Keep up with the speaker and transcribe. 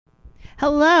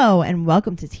Hello and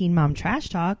welcome to Teen Mom Trash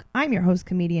Talk. I'm your host,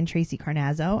 comedian Tracy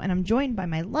Carnazzo, and I'm joined by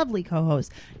my lovely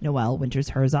co-host, Noelle Winters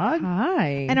Herzog.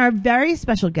 Hi. And our very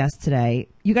special guest today.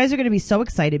 You guys are going to be so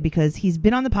excited because he's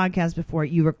been on the podcast before.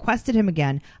 You requested him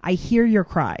again. I hear your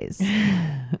cries.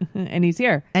 And he's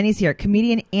here.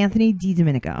 Comedian Anthony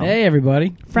DiDomenico. Hey,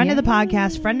 everybody. Friend of the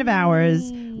podcast, friend of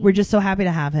ours. We're just so happy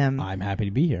to have him. I'm happy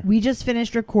to be here. We just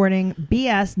finished recording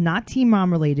BS Not Teen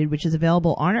Mom Related, which is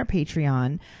available on our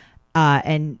Patreon.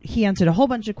 And he answered a whole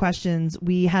bunch of questions.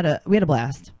 We had a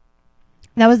blast.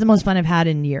 That was the most fun I've had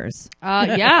in years.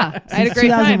 Yeah. I had a Since great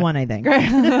 2001, time. I think.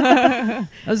 That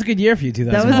was a good year for you,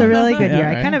 2000. That was a really good year.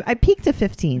 Right? I peaked at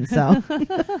 15, so.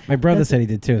 My brother said he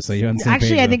did too, so you're on the same Actually,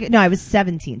 page, I think, no, I was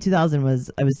 17. I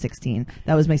was 16.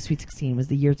 That was my sweet 16, was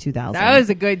the year 2000. That was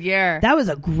a good year. That was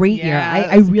a great year. Yeah,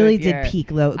 I was a really good did year. peak,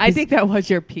 though. I think that was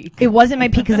your peak. it wasn't my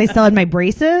peak because I still had my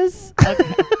braces.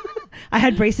 I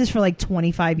had braces for like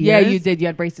 25 years. Yeah, you did. You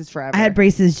had braces forever. I had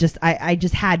braces I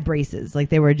just had braces. Like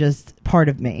they were just part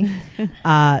of me.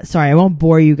 Sorry, I won't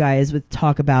bore you guys with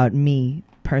talk about me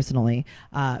personally.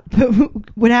 But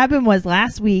what happened was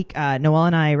last week, Noelle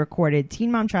and I recorded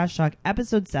Teen Mom Trash Talk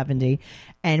episode 70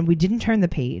 and we didn't turn the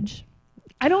page.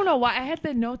 I don't know why. I had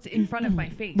the notes in front of my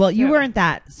face. Well, you too. weren't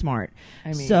that smart. I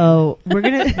mean. So we're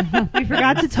going to, we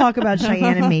forgot to talk about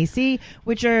Cheyenne and Macy,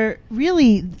 which are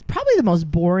really probably the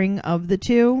most boring of the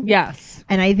two. Yes.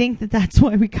 And I think that's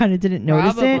why we kind of didn't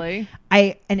notice Probably.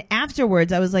 it. And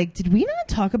afterwards I was like, did we not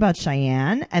talk about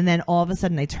Cheyenne? And then all of a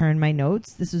sudden I turned my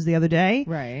notes. This was the other day.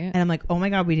 Right. And I'm like, oh my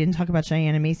God, we didn't talk about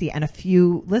Cheyenne and Macy. And a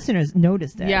few listeners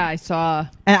noticed it. Yeah, I saw.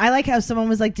 And I like how someone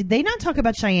was like, did they not talk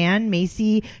about Cheyenne,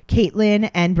 Macy,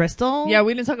 Caitlin, and Bristol? Yeah,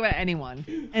 we didn't talk about anyone.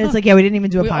 And it's like, yeah, we didn't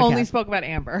even do a We podcast. only spoke about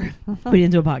Amber. We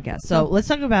didn't do a podcast. So let's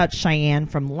talk about Cheyenne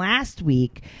from last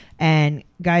week. And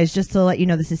guys, just to let you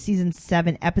know, this is season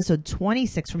 7, episode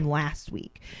 26 from last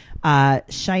week.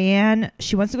 Cheyenne,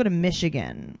 she wants to go to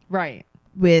Michigan Right.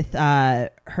 with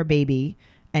her baby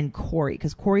and Corey,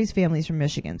 because Corey's family's from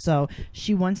Michigan. So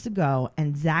she wants to go,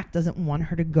 and Zach doesn't want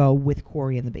her to go with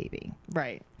Corey and the baby.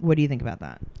 Right. What do you think about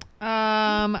that?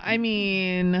 I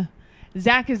mean,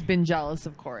 Zach has been jealous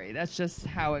of Corey. That's just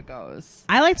how it goes.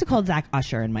 I like to call Zach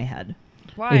Usher in my head.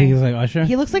 Why? You think he's like Usher?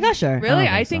 He looks like Usher. Really?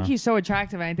 I I don't think think so. he's so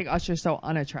attractive, and I think Usher's so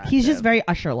unattractive. He's just very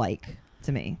Usher-like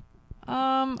to me.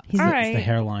 all He's right. It's the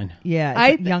hairline. Yeah,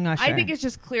 it's young Usher. I think it's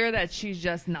just clear that she's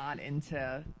just not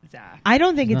into Zach. I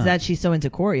don't think it's No. that she's so into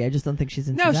Corey. I just don't think she's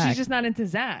into No, Zach. she's just not into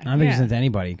Zach. I don't think yeah. she's into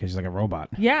anybody because she's like a robot.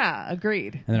 Yeah,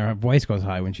 agreed. And then her voice goes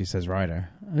high when she says Ryder.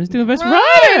 I was doing Best Ryder!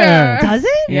 Ryder. Does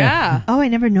it? Yeah. Oh, I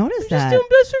never noticed Just that. doing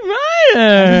Best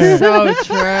Ryder. So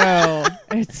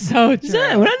true. It's so true.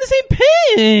 We're on the same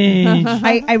page.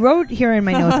 I wrote here in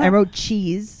my notes, I wrote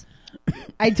cheese.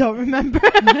 I don't remember.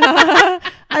 I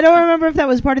don't remember if that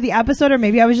was part of the episode or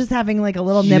maybe I was just having like a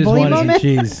little She just nibbly wanted some moment.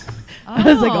 cheese. I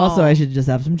was like, Oh. also, I should just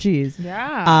have some cheese.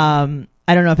 Yeah.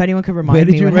 I don't know if anyone could remind Where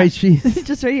me. did you what write hap- cheese?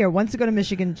 Just right here. Wants to go to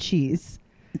Michigan, cheese.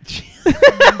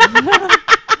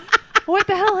 What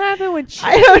the hell happened with cheese?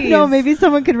 I don't know. Maybe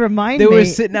someone could remind They me. were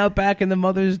sitting out back in the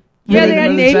mother's. Yeah, in they the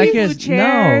had mother's navy backyard. blue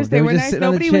chairs. No, They were were just nice. sitting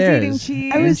on the Nobody was chairs. eating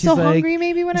cheese. I was And she's so like, hungry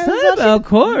maybe when It's I was not about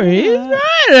Corey. It's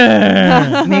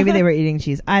Ryder. Maybe they were eating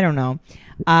cheese. I don't know.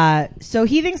 So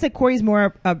he thinks that Corey's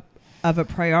more of a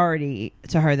priority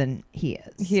to her than he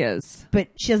is. He is. But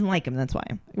she doesn't like him. That's why.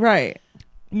 Right.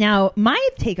 Now, my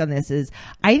take on this is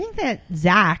I think that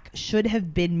Zach should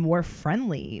have been more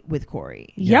friendly with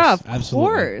Corey Yeah, of absolutely.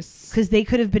 course. because they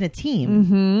could have been a team.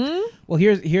 Mm-hmm. Well,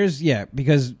 here's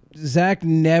because Zach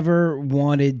never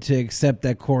wanted to accept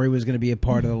that Corey was going to be a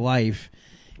part of the life.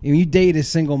 When you date a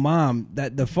single mom,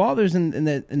 that the father's in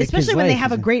the kid's Especially when they life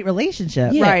have a is- great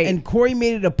relationship. Yeah, Right. and Corey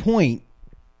made it a point,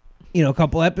 a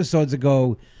couple episodes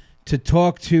ago, to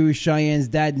talk to Cheyenne's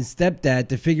dad and stepdad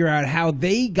to figure out how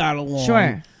they got along.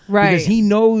 Sure. Right. Because he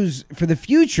knows for the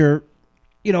future,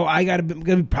 I'm gonna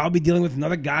be probably dealing with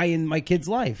another guy in my kid's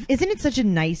life. Isn't it such a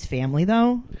nice family,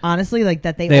 though? Honestly, like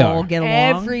that they all are. get along.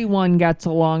 Everyone gets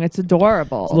along. It's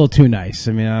adorable. It's a little too nice.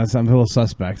 I mean, I'm a little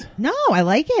suspect. No, I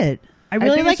like it. I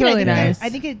really think like it's it. really I think, nice. I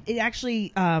think it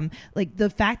actually, like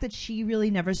the fact that she really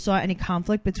never saw any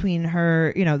conflict between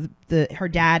her, her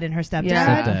dad and her stepdad.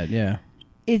 Yeah. Stepdad, yeah.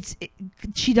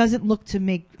 She doesn't look to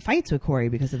make fights with Corey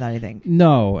because of that. I think.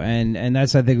 No, and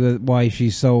that's I think why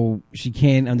she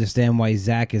can't understand why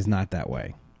Zach is not that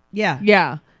way. Yeah.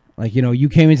 Yeah. Like you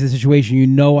came into the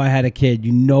situation. I had a kid.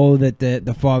 That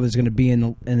the father's going to be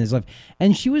in his life,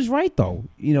 and she was right though.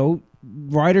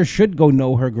 Ryder should go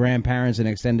know her grandparents and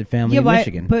extended family in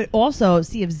Michigan. But also,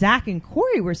 see, if Zach and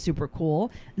Corey were super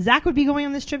cool, Zach would be going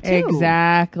on this trip too.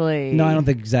 Exactly. No, I don't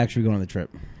think Zach should be going on the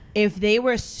trip. If they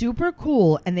were super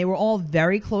cool and they were all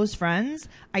very close friends,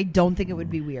 I don't think it would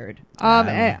be weird. I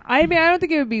mean, I don't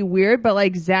think it would be weird, but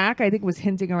like Zach, I think was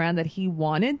hinting around that he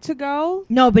wanted to go.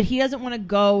 No, but he doesn't want to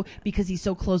go because he's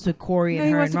so close with Corey No, and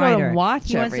he her wants and to go Ryder. and watch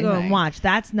He wants to go and everything. watch.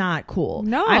 That's not cool.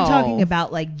 No. I'm talking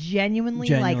about like genuinely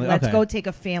like let's okay. go take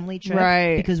a family trip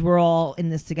Right. because we're all in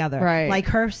this together. Right. Like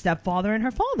her stepfather and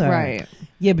her father. Right.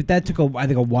 Yeah, but that took I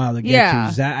think a while to get Yeah.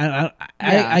 to. Zach,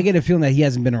 Yeah. I get a feeling that he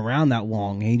hasn't been around that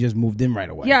long, and he just moved in right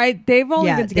away. Yeah, they've only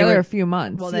Yeah, been they together were- a few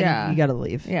months. Well, then yeah. you got to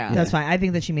leave. Yeah. That's fine. I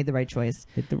think that she made the right choice.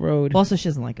 Hit the road. Also, she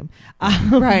doesn't like him.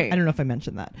 Right. I don't know if I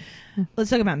mentioned that. Let's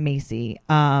talk about Macy.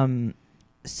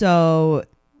 So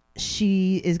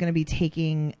she is going to be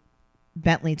taking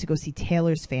Bentley to go see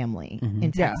Taylor's family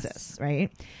in Yes. Texas,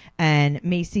 right? And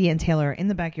Macy and Taylor are in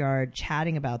the backyard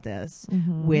chatting about this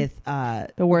with the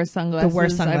worst sunglasses,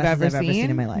 sunglasses I've ever seen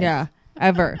in my life. Yeah,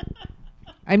 ever.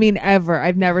 I mean, ever.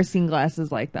 I've never seen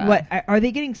glasses like that. what are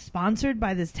they getting sponsored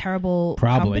by this terrible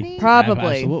Probably. company?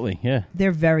 Probably. Absolutely, yeah.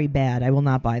 They're very bad. I will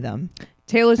not buy them.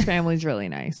 Taylor's family's really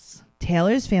nice.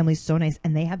 Taylor's family's so nice,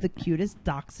 and they have the cutest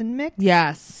dachshund mix.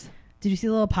 Yes. Did you see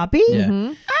the little puppy? Yeah.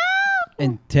 Mhm.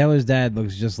 And Taylor's dad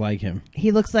looks just like him.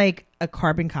 He looks like a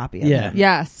carbon copy of Yeah. him.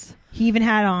 Yes. He even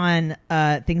had on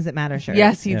Things That Matter shirt.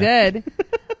 Yes, he Yeah. did.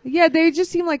 Yeah, they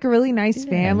just seem like a really nice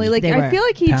family. Like They I were feel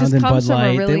like he just Pounding comes Bud from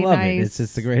Light. a really they love nice. it. It's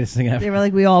just the greatest thing ever. They were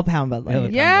like, we all pound Bud They Light.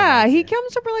 look- Yeah, he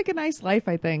comes from like a nice life.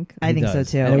 I think. I think so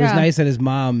does. too. And it was Yeah. nice that his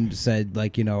mom said,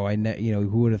 like, who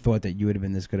would have thought that you would have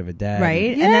been this good of a dad?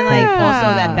 Right? And then like also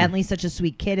Yeah. that Bentley's such a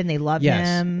sweet kid and they love Yes,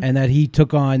 him. and that he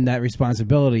took on that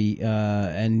responsibility,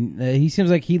 and he seems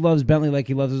like he loves Bentley like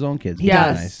he loves his own kids. He Yes.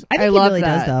 does. Nice. I think I he love really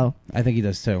that. does though. I think he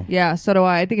does too. Yeah, so do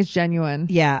I. I think it's genuine.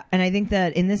 Yeah. And I think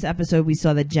that in this episode we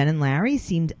saw that Jen and Larry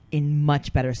seemed in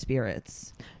much better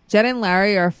spirits. Jen and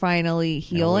Larry are finally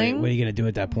Now, healing. what are you going to do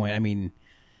at that point? I mean,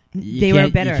 They were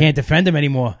better. You can't defend him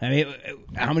anymore. I mean,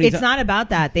 how many? It's not about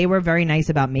that. They were very nice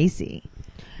about Macy.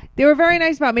 They were very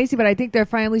nice about Macy, but I think they're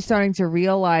finally starting to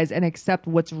realize and accept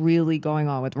what's really going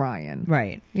on with Ryan.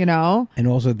 Right. You know? And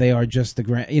also, they are just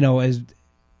the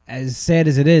as sad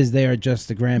as it is, they are just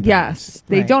the grandparents. Yes.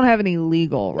 They Right. don't have any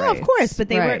legal rights. No, of course, but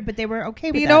they Right. were okay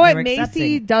with But you that. know They what? were Macy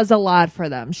accepting. does a lot for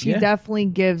them. She Yeah. definitely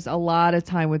gives a lot of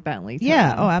time with Bentley. to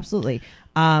Yeah. them. Oh, absolutely.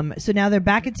 So now they're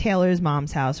back at Taylor's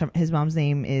mom's house. His mom's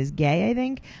name is Gay, I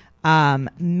think.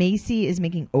 Macy is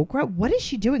making okra. What is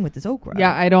she doing with this okra?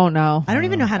 Yeah, I don't know. I don't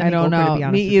even know how to I make don't okra, know. to be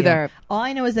honest Me with you. either. All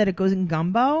I know is that it goes in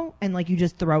gumbo and like you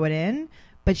just throw it in.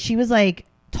 But she was like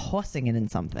tossing it in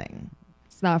something.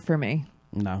 It's not for me.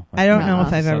 No, I don't know Nuh-uh.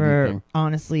 if I've Southern ever thing.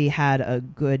 honestly had a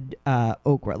good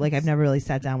okra. Like I've never really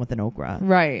sat down with an okra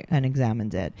Right. and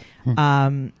examined it.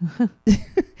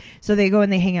 So they go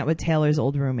and they hang out with Taylor's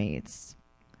old roommates.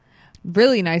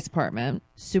 Really nice apartment.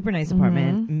 Super nice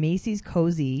apartment. Macy's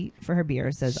cozy for her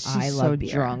beer says, She's I love so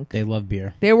beer. drunk. They love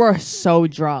beer. They were so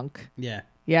drunk. Yeah,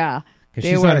 Yeah. because They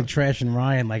she were- started trashing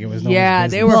Ryan like it was no Yeah,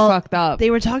 one's they business. were Well, fucked up.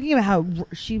 They were talking about how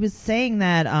she was saying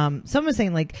that someone was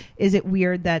saying like, is it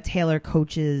weird that Taylor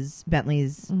coaches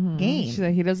Bentley's game? She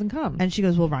said he doesn't come. And she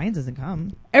goes, well, Ryan doesn't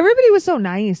come. Everybody was so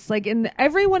nice. Like,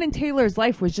 everyone in Taylor's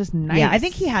life was just nice. Yeah, I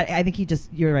think he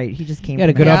just, you're right. He just came He had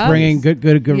a from good it. Yeah. upbringing, good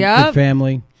Yep. good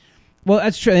family. Well,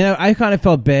 that's true. You know, I kind of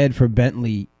felt bad for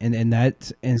Bentley in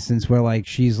that instance where like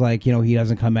she's like, he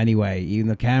doesn't come anyway, even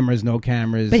the cameras, no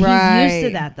cameras. But he's Right. used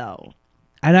to that though.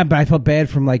 But I felt bad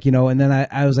from like, and then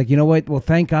I was like, you know what? Well,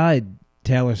 thank God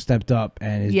Taylor stepped up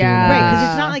and is Yeah. doing Right, all because this.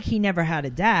 it's not like he never had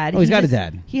a dad. Oh, he's He got a just-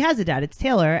 dad. He has a dad. It's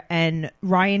Taylor, and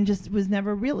Ryan just was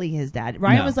never really his dad.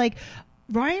 Ryan No.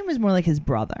 Ryan was more like his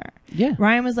brother. Yeah.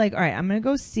 Ryan was like, all right, I'm gonna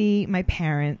go see my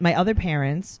other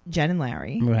parents, Jen and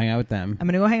Larry. I'm gonna hang out with them. I'm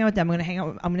gonna go hang out with them.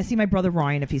 I'm gonna see my brother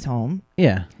Ryan if he's home.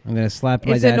 Yeah, I'm gonna slap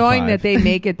my It's dad. annoying 5. that they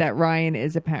make it that Ryan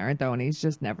is a parent, though, and he's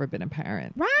just never been a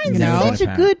parent. Ryan's You know? such a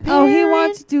Parent. good Oh, parent. he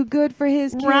wants to do good for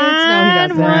his kids. Ryan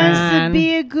No, he wants doesn't. to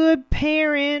be a good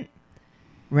parent.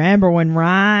 Remember when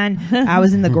Ryan, I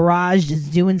was in the garage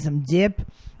just doing some dip,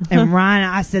 and Ryan,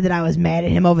 I said that I was mad at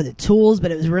him over the tools,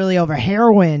 but it was really over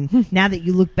heroin. Now that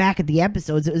you look back at the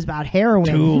episodes, it was about heroin.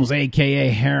 Tools, aka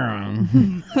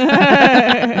heroin.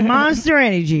 Monster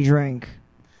Energy drink.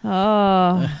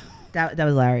 Oh, That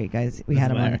was Larry, guys. We That's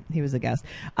had him Larry. on. He was a guest.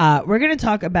 We're going to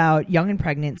talk about Young and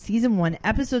Pregnant, Season 1,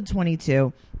 Episode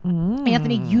 22.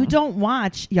 Anthony, you don't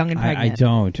watch Young and I Pregnant.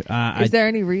 don't. is there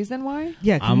any reason why?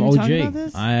 Yeah, can I'm you OG. talk about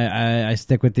this? I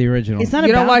stick with the original. It's not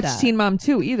You don't about watch that. Teen Mom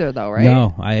 2 either, though, right?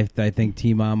 No, I think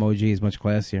Team Mom OG is much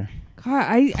classier.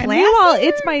 God, meanwhile,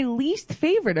 it's my least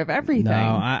favorite of everything. No,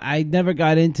 I never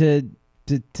got into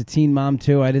to Teen Mom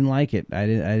 2. I didn't like it.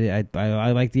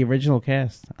 I like the original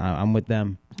cast. I'm with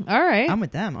them. All right. I'm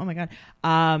with them. Oh my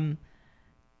god.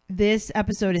 This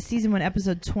episode is season 1,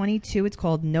 episode 22. It's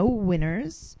called No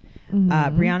Winners.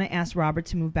 Brianna asks Robert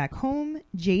to move back home.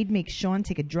 Jade makes Sean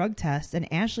take a drug test,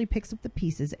 and Ashley picks up the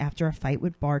pieces after a fight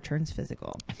with Bar turns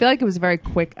physical. I feel like it was a very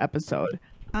quick episode.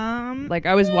 Like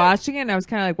I was watching it and I was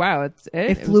kind of like, wow,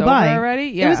 it flew was by over already.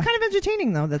 Yeah. It was kind of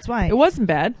entertaining though. That's why. It wasn't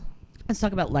bad. Let's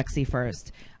talk about Lexi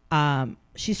first.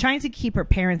 She's trying to keep her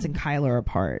parents and Kyler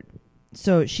apart.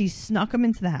 So she snuck them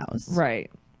into the house. Right.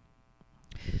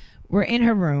 We're in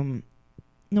her room.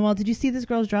 Noelle, did you see this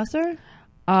girl's dresser?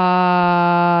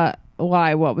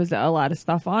 Why? What was it? A lot of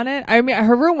stuff on it? I mean,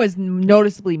 her room was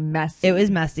noticeably messy. It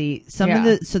was messy.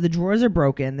 The drawers are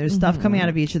broken. There's stuff coming out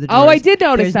of each of the Oh, drawers. I did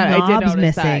notice There's that. I did knobs notice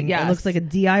missing. that. Yes. It looks like a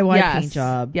DIY paint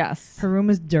job. Yes. Her room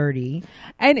is dirty.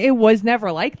 And it was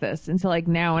never like this until like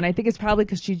now. And I think it's probably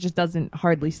because she just doesn't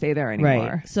hardly stay there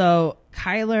anymore. Right. So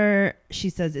Kyler, she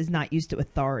says, is not used to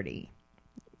authority.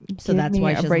 So Give that's me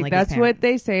why a she doesn't break. like That's his what parents.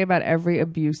 they say about every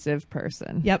abusive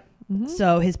person. Yep.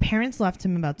 So his parents left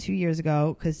him about 2 years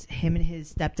ago because him and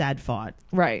his stepdad fought.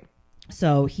 Right.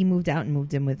 So he moved out and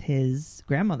moved in with his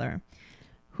grandmother,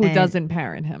 Who And- doesn't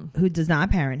parent him. who does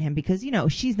not parent him because,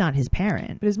 she's not his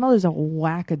parent. But his mother's a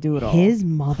wackadoodle. His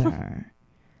mother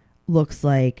looks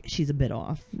like she's a bit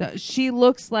off. No, she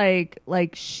looks like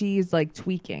she's like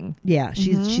tweaking. Yeah,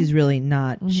 she's really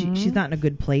not. She's not in a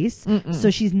good place. So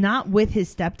she's not with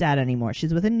his stepdad anymore.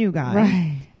 She's with a new guy,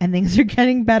 Right. and things are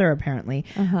getting better apparently.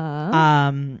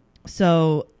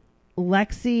 So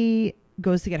Lexi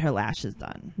goes to get her lashes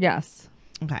done. Yes.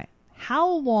 Okay, how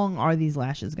long are these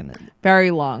lashes gonna?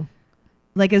 Very long.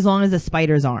 Like as long as a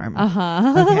spider's arm.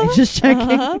 Uh-huh. Okay, just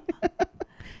checking.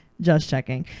 Just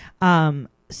checking.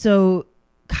 So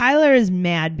Kyler is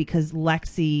mad because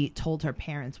Lexi told her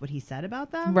parents what he said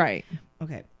about them. Right.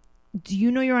 Okay. Do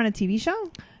you know you're on a TV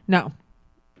show? No.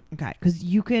 Okay, because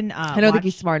you can. I don't think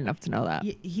he's smart enough to know that.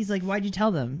 He's like, why'd you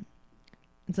tell them?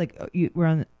 It's like we're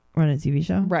on a TV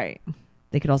show. Right.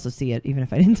 They could also see it even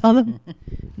if I didn't tell them.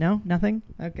 No, nothing.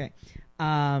 Okay.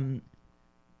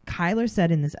 Kyler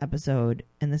said in this episode,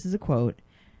 and this is a quote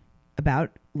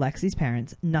about Lexi's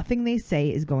parents: "Nothing they say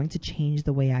is going to change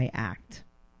the way I act."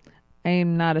 I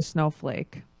am not a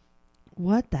snowflake.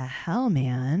 What the hell,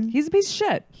 man? He's a piece of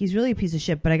shit. He's really a piece of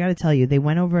shit. But I got to tell you, they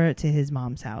went over to his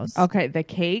mom's house. Okay, the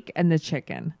cake and the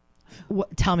chicken.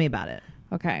 Tell me about it.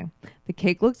 Okay. The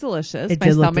cake looks delicious. It My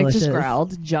did look stomach just delicious.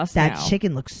 growled just That now.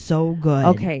 chicken looks so good.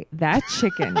 Okay, that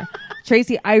chicken.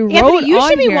 Tracy, I wrote Anthony, you on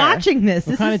should be here, watching this.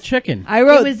 What This kind is- of chicken? I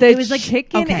wrote it was like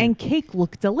chicken okay. and cake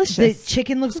look The delicious.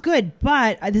 chicken looks good,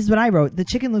 but this is what I wrote. The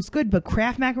chicken looks good, but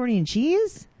Kraft macaroni and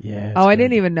cheese Yeah. I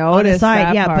didn't even on the notice side.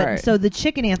 that Yeah, part. but so the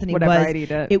chicken, Anthony, Whatever, was I'd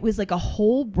eat it. it was like a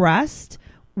whole breast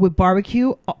with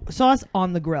barbecue sauce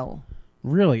on the grill.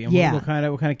 Really? And Yeah. What kind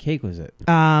of cake was it?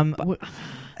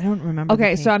 I don't remember.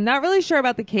 Okay, the so cake. I'm not really sure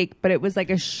about the cake, but it was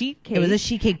like a sheet cake. It was a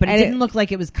sheet cake, but it And didn't look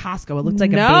like it was Costco. It looked like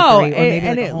no, a bakery, or maybe and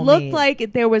like a it homemade. looked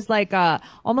like there was like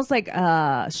almost like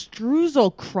a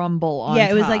streusel crumble on Yeah,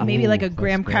 it was top. like maybe Ooh, like a that's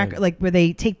graham cracker, good. like where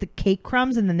they take the cake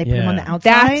crumbs and then they put them on the Yeah.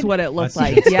 outside. That's what it looked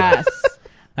That's like. the- Yes.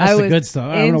 That's I the was good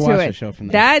stuff. I'm into gonna watch it. the show from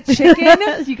there. That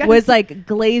chicken You gotta was see- like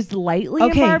glazed lightly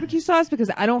Okay. in barbecue sauce because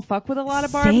I don't fuck with a lot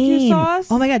of barbecue Same. sauce.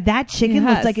 Oh my god, that chicken Yes.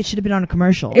 looks like it should have been on a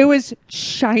commercial. It was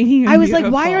shiny. And I was like,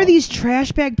 why beautiful. are these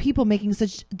trash bag people making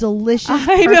such delicious, I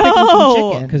perfect know.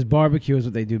 looking chicken? Because barbecue is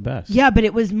what they do best. Yeah, but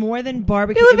it was more than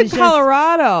barbecue. They live it in was just-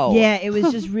 Colorado. Yeah, it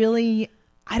was just really,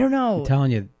 I don't know, I'm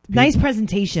telling you. nice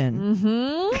presentation.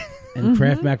 Mm-hmm. And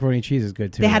Kraft macaroni and cheese is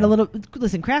good too. They had a little.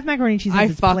 Listen, Kraft macaroni and cheese I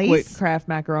has its fuck place. with Kraft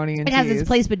macaroni and It has cheese. its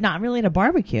place, but not really at a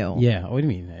barbecue. Yeah. What do you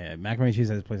mean? Macaroni and cheese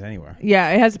has a place anywhere. Yeah,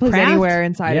 it has a place Kraft? anywhere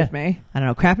inside Yeah. of me. I don't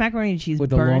know. Kraft macaroni and cheese With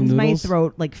the long burns my noodles?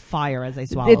 throat like fire as I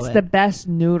swallow It's it. the best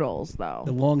noodles, though.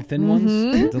 The long, thin ones,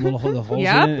 with the little the holes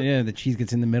Yep. in it. Yeah, the cheese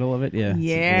gets in the middle of it. Yeah.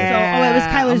 Yeah. So, it was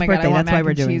Kyler's Oh my God, birthday. I want That's why mac we're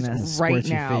and doing cheese this. right Squirts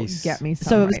your now. face. Get me some.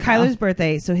 So it was right Kyler's now.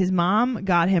 birthday. So his mom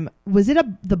got him. Was it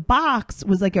the box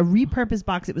was like a repurposed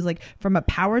box? It was like from a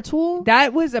power tool.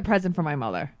 That was a present for my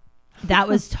mother. That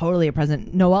was totally a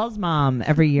present. Noelle's mom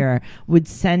every year would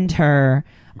send her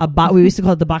a box. We used to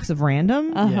call it the box of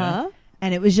random. Uh-huh.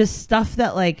 And it was just stuff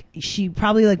that like she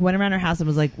probably like went around her house and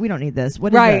was like, we don't need this.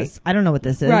 What is Right. this? I don't know what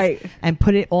this is. Right. And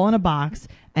put it all in a box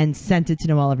and sent it to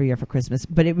Noelle every year for Christmas.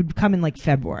 But it would come in like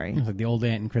February. It's like the old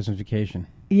aunt in Christmas Vacation.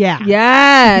 Yeah.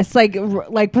 Yes, like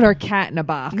put her cat in a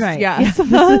box. Right. Yes.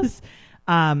 Yeah. This is,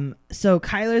 so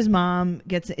Kyler's mom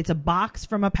gets it's a box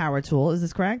from a power tool. Is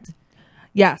this correct?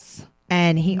 Yes.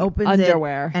 And he opens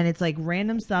Underwear. it, and it's like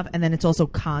random stuff, and then it's also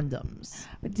condoms.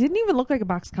 It didn't even look like a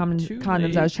box of Too condoms.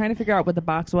 late. I was trying to figure out what the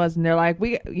box was, and they're like,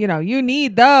 you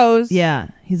need those. Yeah.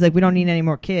 He's like, we don't need any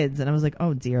more kids. And I was like,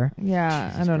 oh, dear.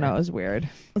 Yeah, I don't know. It was weird.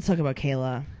 Let's talk about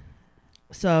Kayla.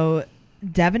 So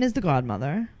Devin is the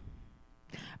godmother.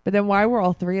 But then why were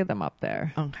all three of them up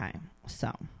there? Okay.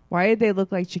 Why did they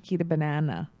look like Chiquita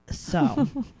Banana? So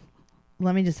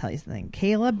let me just tell you something.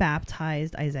 Kayla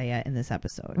baptized Isaiah in this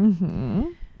episode. Mm-hmm.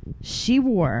 She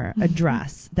wore a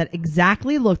dress that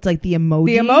exactly looked like the emoji.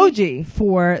 The emoji.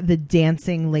 For the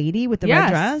dancing lady with the red Yes.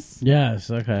 dress. Yes.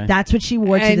 Okay. That's what she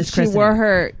wore to And this she christening. wore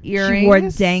her earrings. She wore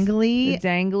dangly. the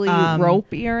dangly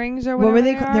rope earrings or What whatever were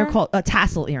they? are. They're called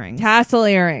tassel earrings. Tassel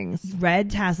earrings.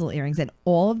 Red tassel earrings, and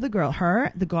all of the girl,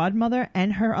 her, the godmother,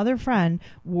 and her other friend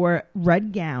wore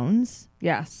red gowns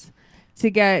Yes. To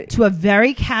get to a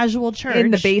very casual church in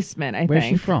the basement, I Where's she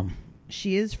think. from?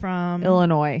 She is from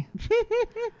Illinois.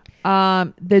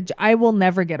 I will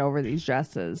never get over these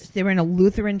dresses. They were in a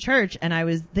Lutheran church, and I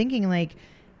was thinking, like,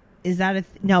 is that a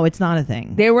no? It's not a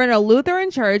thing. They were in a Lutheran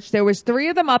church. There was three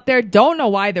of them up there. Don't know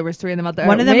why there was three of them up there.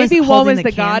 One of them maybe was one holding was the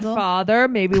the candle. godfather.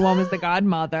 Maybe one was the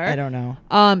godmother. I don't know.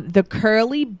 The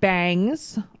curly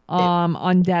bangs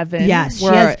on Devin. Yes, she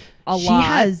were has. a She lot.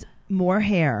 has more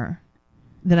hair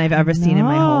than I've ever seen in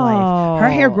my whole life. Her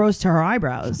hair No. grows to her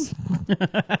eyebrows.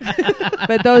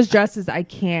 But those dresses, I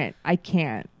can't.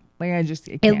 Like I just.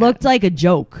 I It can't. looked like a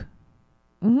joke.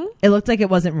 Mhm. It looked like it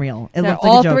wasn't real. It Yeah, looked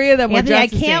like all a joke. three of them were Anthony, I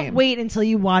dressed the can't same. wait until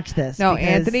you watch this. No, because-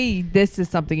 Anthony, this is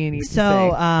something you need to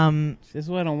So, say. This is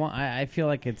what I don't want. I feel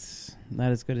like it's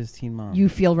not as good as Teen Mom. you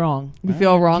feel wrong. You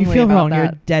feel wrong. You feel about wrong. That.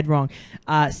 You're dead wrong.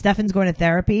 Stefan's going to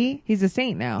therapy. He's a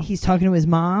saint now. He's talking to his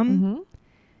mom. Mm-hmm.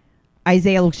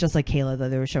 Isaiah looks just like Kayla, though.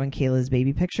 They were showing Kayla's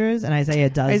baby pictures, and Isaiah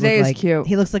does Isaiah's look like cute.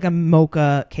 He looks like a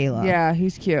mocha Kayla. Yeah,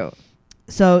 he's cute.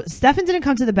 So Stefan didn't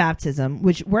come to the baptism,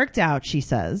 which worked out, she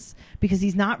says, because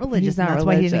he's not religious. He's not and that's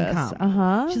why he didn't religious. come.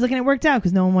 Uh-huh. She's looking, it worked out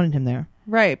because no one wanted him there.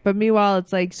 Right. But meanwhile,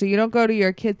 it's like, so you don't go to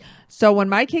your kid. So when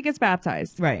my kid gets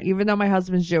baptized, Right. even though my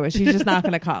husband's Jewish, he's just not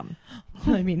going to come.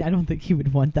 I mean, I don't think he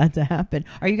would want that to happen.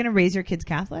 Are you going to raise your kids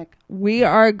Catholic? We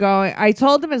are going. I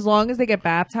told them as long as they get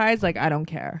baptized, like, I don't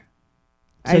care.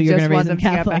 So you're going to raise them to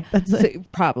get Catholic? That's so,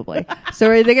 it. probably. So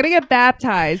they're going to get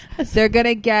baptized. They're going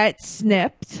to get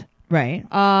snipped. Right.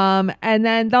 And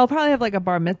then they'll probably have like a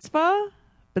bar mitzvah,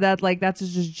 but that's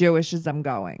as just Jewish as I'm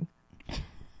going.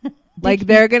 Like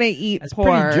they're gonna eat That's pork.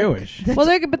 pretty Jewish. Well,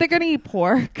 they're gonna eat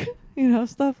pork,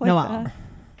 stuff like No, that.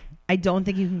 I don't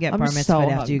think you can get I'm bar so mitzvah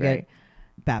after you hungry. get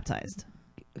baptized.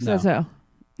 So, No. so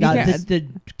you No, can't- the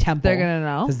temple. they're gonna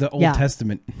know. This is the Old Yeah.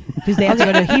 Testament. Because they have to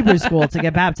go to Hebrew school to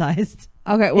get baptized.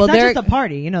 Okay, well It's not they're just a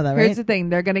party. You know that, right? here's the thing: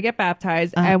 they're gonna get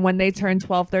baptized, and when they turn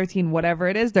 12, 13, whatever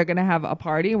it is, they're gonna have a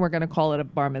party, and we're gonna call it a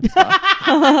bar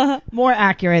mitzvah. More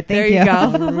accurate. Thank There you. you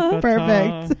go.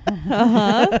 Perfect.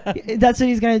 Uh-huh. That's what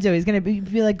he's going to do. He's going to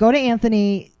be like, go to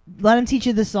Anthony, let him teach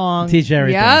you the song. Teach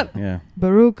everything. Yep. Yeah.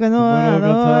 Baruch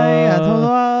Adonai,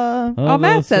 Adonai. Oh,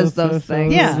 Matt says those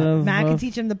things. Yeah, Matt can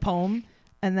teach him the poem,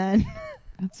 and then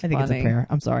That's I think it's a funny. prayer.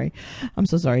 I'm sorry. I'm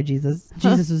so sorry, Jesus.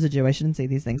 Jesus was a Jew. I shouldn't say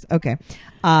these things. Okay.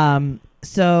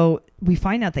 So we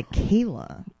find out that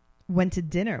Kayla went to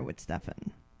dinner with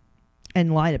Stefan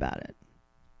and lied about it.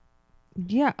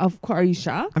 Yeah, of course. Are you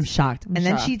shocked? I'm shocked. I'm And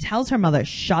then shocked. she tells her mother,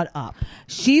 shut up.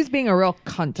 She's being a real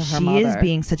cunt to her She mother. is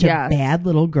being such Yes. a bad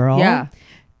little girl. Yeah.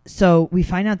 So we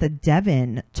find out that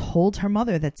Devin told her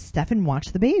mother that Stefan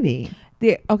watched the baby.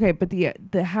 But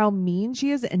the how mean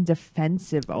she is and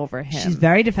defensive over him. She's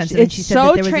very defensive. and It's she said so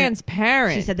that there was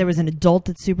transparent. she said there was an adult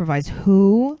that supervised.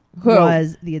 Who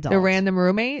was the adult? the random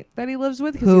roommate that he lives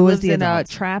with? 'Cause Who he was lives the in adult?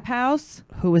 a trap house.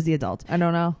 Who was the adult? I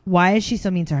don't know. Why is she so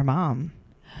mean to her mom?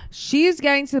 She's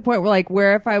getting to the point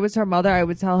where if I was her mother, I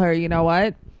would tell her, you know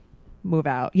what, move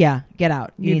out. Yeah, get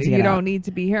out. You, need to get you out. don't need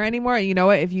to be here anymore. And you know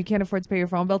what? If you can't afford to pay your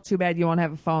phone bill, too bad you won't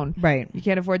have a phone. Right. You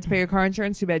can't afford to pay your car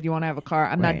insurance, too bad you won't have a car.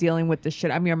 I'm Right. not dealing with this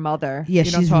shit. I'm your mother. Yeah,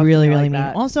 You don't she's talk to really, me really like mean.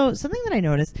 that. Also, something that I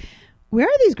noticed: where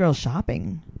are these girls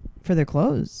shopping for their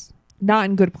clothes? Not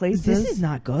in good places. This is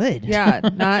not good. Yeah,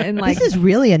 not in like. this is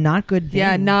really a not good thing.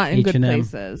 yeah, not in good H&M.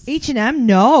 places. H&M.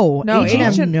 No, No,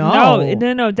 H&M.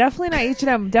 No, no, definitely not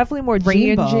H&M. Definitely more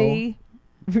Rainbow.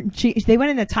 G&G. They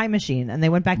went in a time machine and they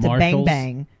went back to Marshalls.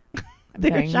 Bang Bang. They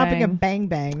were Bang shopping Bang. at Bang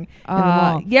Bang. in the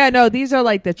mall. Yeah, no, these are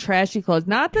like the trashy clothes.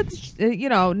 Not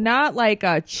that not like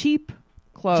cheap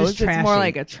clothes. Just It's more trashy.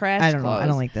 like a trash. I don't know. I clothes.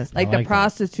 don't like this. Like I the like that.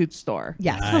 prostitute store.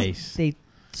 Yes, Nice. they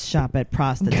shop at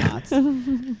prostitutes.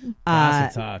 Prostitutes.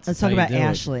 Let's That's talk how you about do it.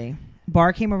 Ashley.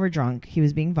 Bar came over drunk. He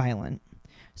was being violent,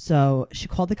 so she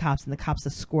called the cops, and the cops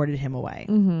escorted him away.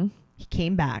 Mm-hmm. He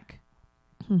came back.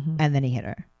 and then he hit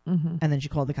her. Mm-hmm. And then she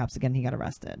called the cops again. He got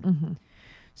arrested. Mm-hmm.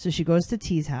 So she goes to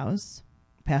T's house,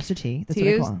 Pastor T. That's T what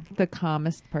I is call her. the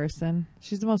calmest person.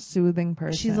 She's the most soothing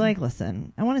person. She's like,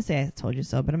 listen, I want to say I told you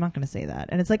so, but I'm not going to say that.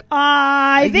 And it's like,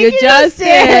 I think you you just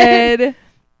did. did.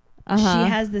 Uh-huh. She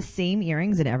has the same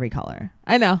earrings in every color.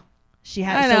 I know. She I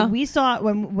has. know. So we saw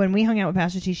when we hung out with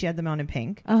Pastor T. She had them on in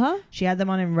pink. Uh-huh. She had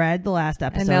them on in red the last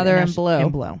episode, now they're in she- blue. In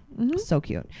blue, Mhm. so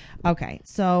cute. Okay,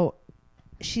 so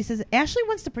she says Ashley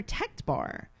wants to protect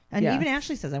Bar, and Yes. even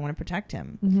Ashley says I want to protect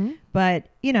him. Mm-hmm. But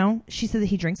she said that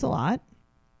he drinks a lot.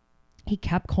 He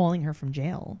kept calling her from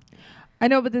jail. I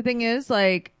know, but the thing is,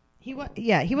 like, He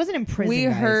wasn't in prison. we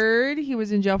guys. heard he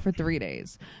was in jail for 3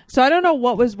 days. So I don't know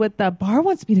what was with the Bar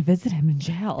wants me to visit him in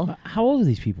jail. How old are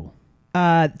these people?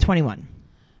 21.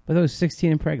 But they was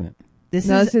 16 and pregnant. This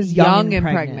No, is this is young and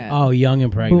pregnant. Oh, young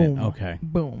and pregnant. Boom. Okay.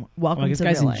 Boom. Welcome Well, this to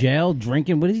guy's real in life. jail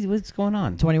drinking. What's going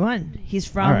on? 21. He's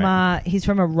from All right. he's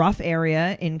from a rough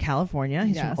area in California.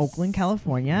 He's Yes. from Oakland,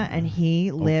 California, and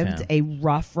he lived Oaktown. a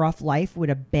rough life with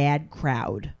a bad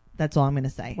crowd. That's all I'm going to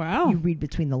say. Wow. You read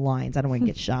between the lines. I don't want to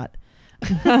get shot.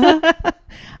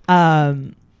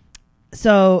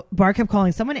 So Bar kept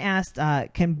calling. Someone asked,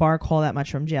 "Can Bar call that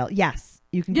much from jail?" Yes,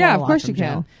 you can. Call Yeah, a of lot course from you can.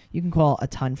 jail. You can call a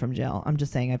ton from jail. I'm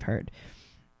just saying. I've heard.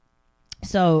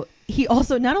 So he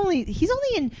also I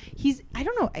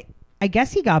don't know. I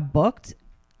guess he got booked,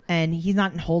 and he's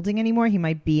not in holding anymore. He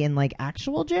might be in like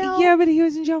actual jail. Yeah, but he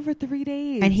was in jail for 3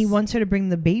 days. And he wants her to bring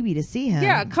the baby to see him.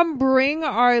 Yeah, come bring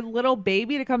our little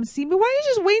baby to come see me. Why don't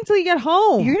you just wait until you get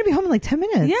home? You're gonna be home in like 10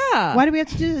 minutes. Yeah. Why do we have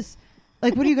to do this?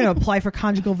 Like, what are you gonna apply for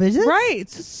conjugal visits? Right.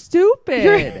 It's so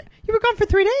stupid. You were gone for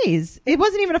 3 days. It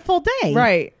wasn't even a full day.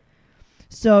 Right.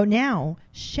 So now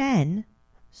Shen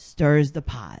stirs the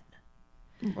pot.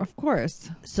 Of course.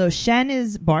 So Shen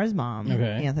is Bar's mom,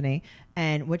 Okay. Anthony,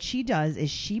 and what she does is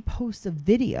she posts a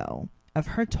video of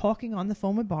her talking on the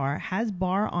phone with Bar, has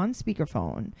Bar on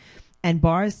speakerphone, and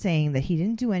Bar is saying that he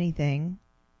didn't do anything,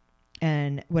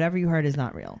 and whatever you heard is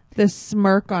not real. The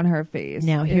smirk on her face.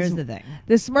 Now, here's is- the thing.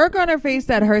 the smirk on her face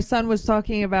that her son was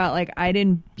talking about, like, I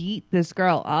didn't beat this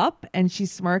girl up, and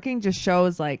she's smirking, just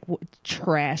shows like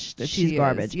trash that She's she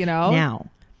garbage. is, you know? Now,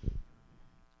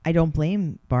 I don't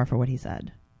blame Bar for what he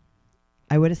said.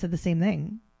 I would have said the same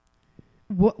thing.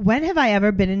 When have I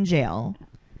ever been in jail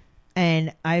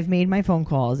and I've made my phone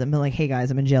calls and been like, hey guys,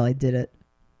 I'm in jail. I did it.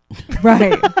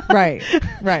 right,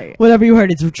 right. Whatever you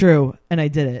heard, it's true. And I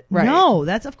did it. Right. No,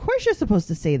 of course you're supposed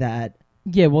to say that.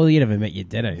 Yeah, well, you never admit you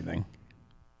did anything.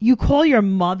 You call your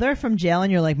mother from jail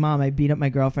and you're like, Mom, I beat up my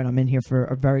girlfriend. I'm in here for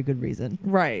a very good reason.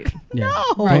 Right. Yeah.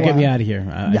 No. Don't get me out of here.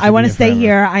 I want to stay forever.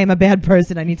 here. I am a bad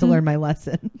person. I need to learn my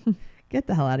lesson. Get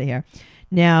the hell out of here.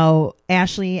 Now,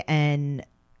 Ashley and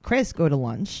Chris go to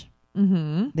lunch.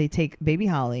 Mm-hmm. They take baby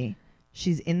Holly.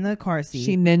 She's in the car seat.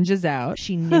 She ninjas out.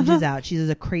 She ninjas out. She does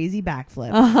a crazy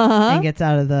backflip Uh-huh. and gets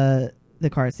out of the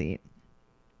car seat.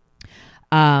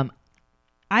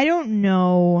 I don't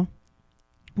know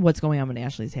what's going on with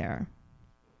Ashley's hair.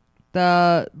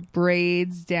 The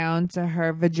braids down to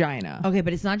her vagina. Okay,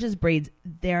 but it's not just braids.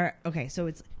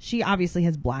 So she obviously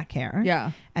has black hair.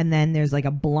 Yeah. And then there's like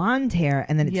a blonde hair,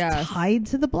 and then it's Yes. tied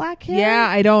to the black hair. Yeah,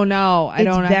 I don't know. I It's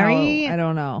don't know. very- I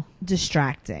don't know.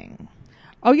 Distracting.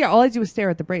 Oh yeah, all I do is stare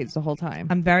at the braids the whole time.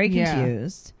 I'm very Yeah.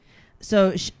 confused.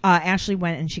 So Ashley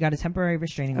went and she got a temporary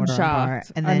restraining I'm order on Bar,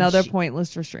 shocked. and then Another she,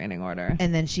 pointless restraining order.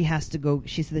 and then she has to go.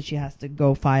 She said that she has to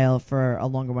go file for a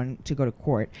longer one to go to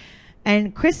court.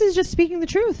 And Chris is just speaking the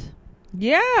truth.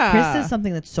 Yeah. Chris says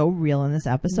something that's so real in this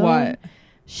episode. What?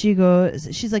 She's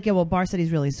like, yeah, well, Bar said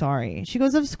he's really sorry. She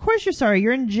goes, of course you're sorry.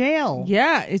 You're in jail.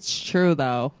 Yeah, it's true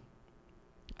though.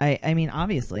 I mean,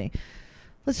 obviously.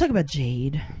 Let's talk about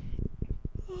Jade.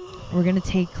 We're going to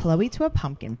take Chloe to a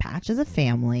pumpkin patch as a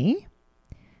family,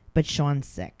 but Sean's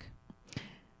sick.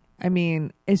 I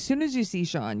mean, as soon as you see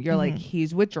Sean, you're like,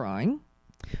 he's withdrawing.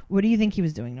 What do you think he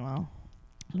was doing, Noelle?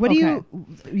 What do you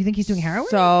think he's doing heroin?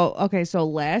 So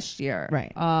last year,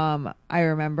 Right. I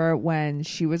remember when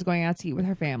she was going out to eat with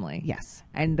her family. Yes.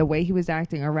 And the way he was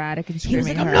acting erratic and He was screaming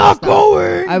like, at I'm her not and stuff,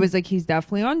 going. I was like, he's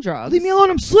definitely on drugs. Leave me alone.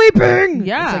 I'm sleeping.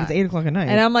 Yeah. It's like it's 8 o'clock at night.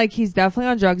 And I'm like, he's definitely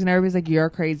on drugs, and everybody's like, you're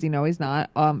crazy. No, he's not.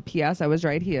 P.S. I was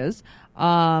right. He is.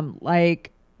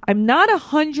 Like, I'm not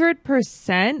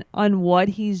 100% on what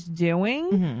he's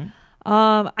doing. Mm-hmm.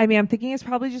 I mean, I'm thinking it's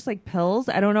probably just like pills.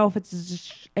 I don't know if it's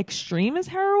as extreme as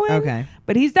heroin. Okay.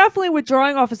 But he's definitely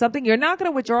withdrawing off of something. You're not going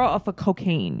to withdraw off of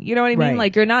cocaine. You know what I mean? Right.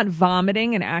 Like, you're not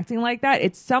vomiting and acting like that.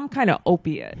 It's some kind of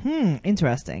opiate.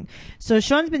 Interesting. So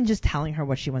Sean's been just telling her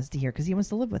what she wants to hear because he wants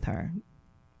to live with her.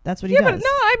 That's what he Yeah, does. but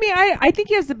no, I mean, I think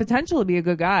he has the potential to be a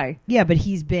good guy. Yeah, but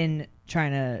he's been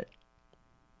trying to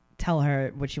tell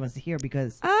her what she wants to hear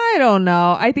because I don't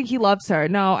know. I think he loves her.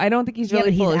 No, I don't think he's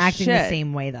really but full he's of acting shit. the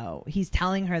same way though. He's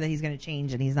telling her that he's going to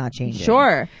change and he's not changing.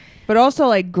 Sure. But also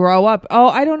like grow up. Oh,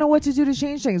 I don't know what to do to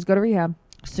change things. Go to rehab.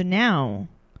 So now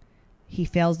he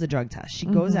fails the drug test. She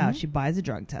goes out. She buys a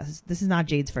drug test. This is not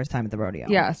Jade's first time at the rodeo.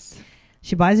 Yes.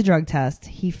 She buys a drug test.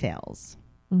 He fails.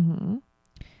 Mm-hmm.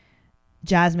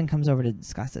 Jasmine comes over to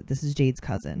discuss it. This is Jade's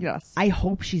cousin. Yes. I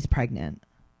hope she's pregnant.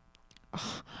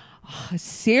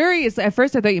 Seriously, at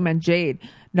first I thought you meant Jade.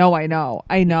 No, I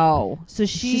know. So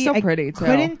she's so pretty too.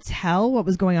 Couldn't tell what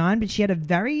was going on, but she had a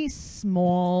very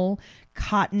small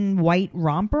cotton white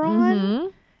romper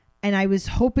on, and I was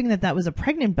hoping that was a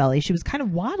pregnant belly. She was kind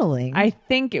of waddling. I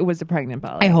think it was a pregnant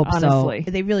belly. I hope honestly.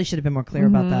 so. They really should have been more clear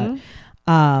about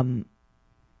that.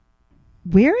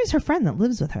 Where is her friend that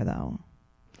lives with her though?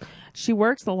 She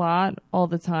works a lot all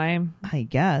the time. I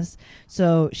guess.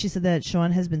 So she said that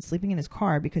Sean has been sleeping in his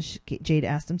car because Jade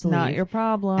asked him to leave. Not your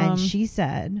problem. And she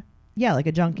said, yeah, like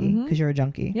a junkie, because you're a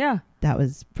junkie. Yeah. That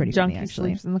was pretty Junkie funny, actually.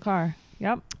 sleeps in the car.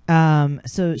 Yep.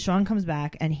 So Sean comes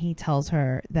back and he tells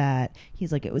her that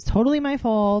he's like, it was totally my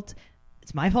fault.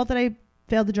 It's my fault that I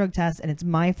failed the drug test, and it's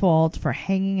my fault for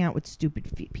hanging out with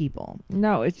stupid people.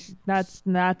 No, that's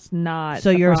not.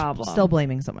 So the you're problem. still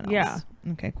blaming someone else. Yeah.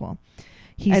 Okay, cool.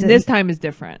 And this time is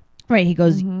different. Right. He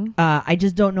goes, I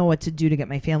just don't know what to do to get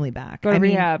my family back. Go to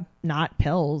rehab. Not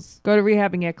pills. Go to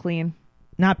rehab and get clean.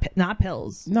 Not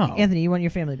pills. No. Anthony, you want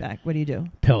your family back. What do you do?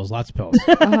 Pills, lots of pills.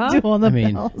 Do all the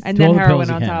pills. And do then all the heroin pills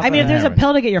you on can. top I mean, if there's a Heroin.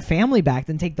 pill to get your family back,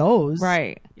 then take those.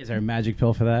 Right. Is there a magic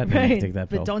pill for that? Right. Take that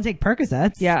pill. But don't take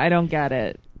Percocets. Yeah, I don't get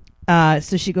it.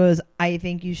 So she goes, I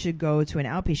think you should go to an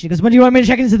outpatient. She goes, when do you want me to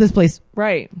check into this place?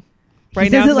 Right. He Right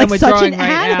says now, it like I'm such withdrawing an right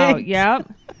now. addict.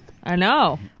 Yep. I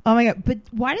know. Oh my God. But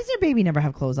why does their baby never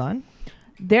have clothes on?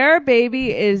 Their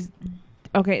baby is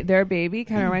okay. Their baby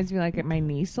kind of reminds me like my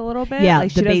niece a little bit. Yeah,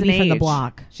 like the she doesn't baby from the age.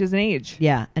 block. She doesn't age.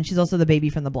 Yeah. And she's also the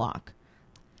baby from the block.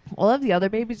 All of the other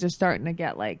babies are starting to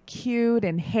get like cute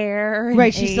and hair. And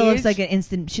Right. She still looks age. like an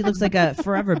instant. She looks like a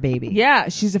forever baby. Yeah,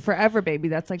 she's a forever baby.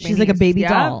 That's like my She's like a niece. baby Yep.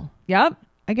 doll. Yep.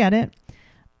 I get it.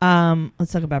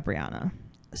 Let's talk about Brianna.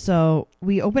 So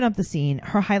we open up the scene.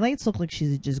 Her highlights look like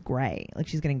she's just gray. Like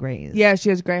she's getting grays. Yeah, she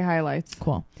has gray highlights.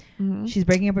 Cool. She's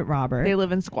breaking up with Robert. They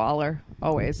live in squalor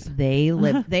always. They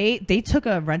live. They took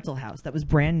a rental house that was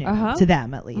brand new to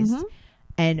them at least,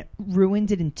 and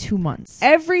ruined it in 2 months.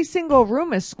 Every single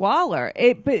room is squalor.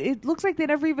 But it looks like they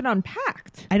never even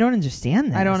unpacked. I don't understand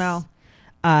this. I don't know.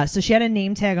 So she had a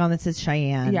name tag on that says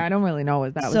Cheyenne. Yeah, I don't really know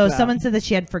what that was. So about. someone said that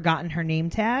she had forgotten her name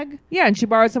tag. Yeah, and she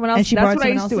borrowed someone else. And she That's borrowed what I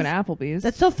used someone to do in Applebee's.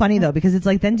 That's so funny though, because it's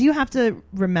like, then do you have to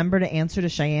remember to answer to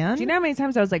Cheyenne? Do you know how many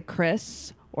times I was like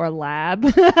Chris or Lab?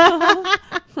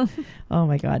 Oh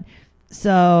my God.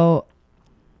 So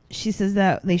she says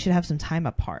that they should have some time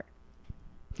apart.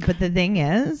 But the thing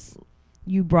is,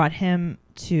 you brought him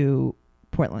to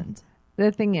Portland.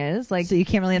 The thing is, like, So you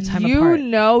can't really have time you apart.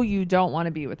 know you don't want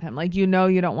to be with him. Like, you know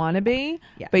you don't want to be,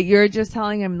 Yeah. but you're just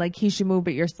telling him like he should move,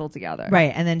 but you're still together.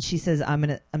 Right. And then she says,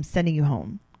 I'm sending you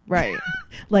home. Right.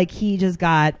 Like he just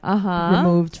got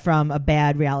removed from a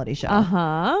bad reality show.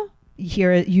 Uh-huh.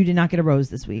 Here, you did not get a rose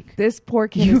this week. This poor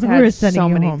kid You has were had sending so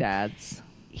him many home. dads.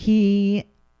 She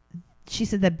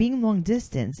said that being long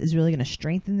distance is really going to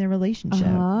strengthen their relationship.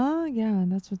 Yeah,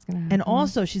 that's what's going to happen. And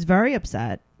also, she's very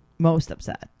upset, most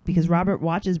upset, because Robert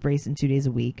watches Brayson 2 days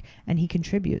a week and he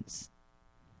contributes.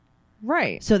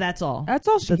 Right. So that's all. That's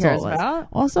all she That's cares all it was. about.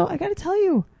 Also, I got to tell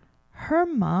you, her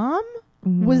mom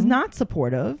was not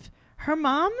supportive. Her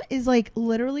mom is like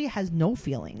literally has no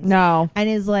feelings. No. And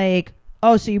is like,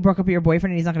 oh, so you broke up with your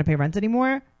boyfriend and he's not going to pay rent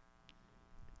anymore?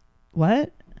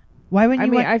 What? Why wouldn't I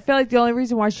you mean, want... I feel like the only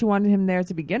reason why she wanted him there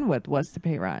to begin with was to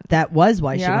pay rent. That was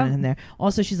why she Yeah. wanted him there.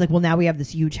 Also, she's like, well, now we have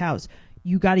this huge house.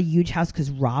 You got a huge house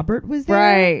because Robert was there?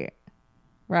 Right.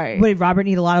 Right. What, did Robert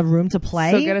need a lot of room to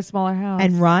play So get a smaller house.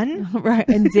 and run? Right.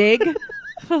 And dig.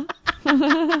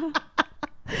 I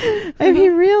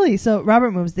mean, really. So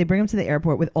Robert moves. They bring him to the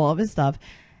airport with all of his stuff.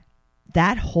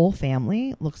 That whole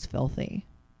family looks filthy.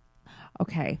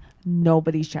 Okay.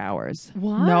 Nobody showers.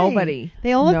 Why? Nobody.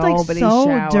 They all look like Nobody so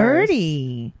showers.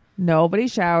 dirty. Nobody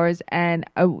showers. And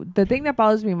the thing that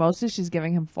bothers me most is she's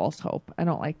giving him false hope. I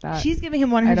don't like that. She's giving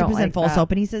him 100% I don't like false that. hope.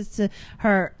 And he says to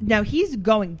her, now he's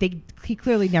going, he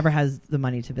clearly never has the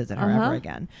money to visit her ever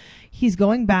again. He's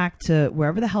going back to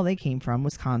wherever the hell they came from,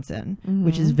 Wisconsin,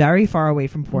 which is very far away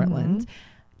from Portland.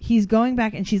 He's going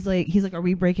back and he's like, are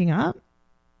we breaking up?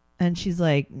 And she's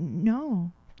like,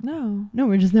 no,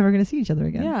 we're just never going to see each other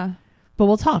again. Yeah. But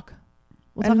we'll talk.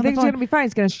 We'll talk And on the things are phone. going to be fine.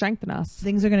 It's going to strengthen us.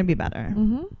 Things are going to be better.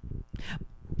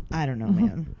 I don't know,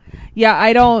 man. Yeah,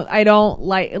 I don't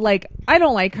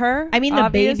like her. I mean, the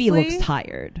obviously. baby looks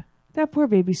tired. That poor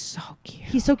baby's so cute.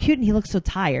 He's so cute and he looks so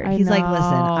tired. I He's like,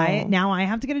 listen, know. I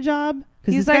have to get a job.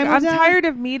 He's like, I'm tired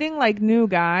of meeting like new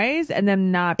guys and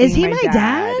them not being Is he my my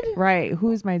dad? Right.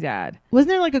 Who's my dad? Wasn't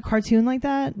there like a cartoon like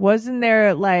that? Wasn't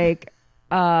there like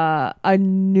a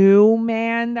new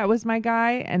man that was my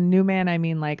guy? And new man, I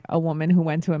mean like a woman who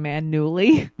went to a man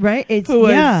newly. Right? It's Who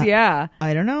was, yeah. yeah.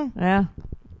 I don't know. Yeah.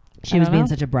 She I was don't being know.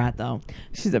 such a brat though.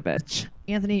 She's a bitch.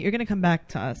 Anthony, you're gonna come back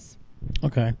to us.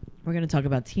 Okay. We're gonna talk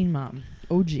about Teen Mom.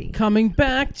 OG. Coming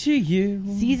back to you.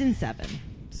 Season 7.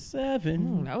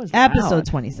 7. That was Episode loud.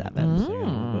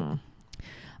 27.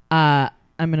 I'm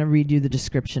going to read you the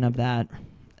description of that.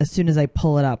 As soon as I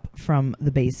pull it up from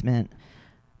the basement,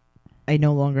 I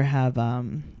no longer have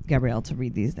Gabrielle to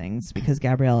read these things because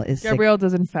Gabrielle is Gabrielle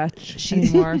doesn't fetch sick.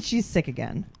 anymore. She's sick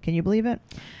again. Can you believe it?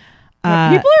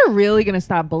 People are really going to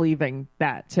stop believing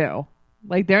that too.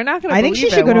 Like they're not going to. I think she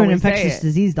should go to an infectious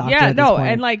disease doctor. Yeah, at this no, point.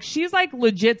 and like she's like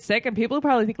legit sick, and people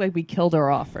probably think like we killed her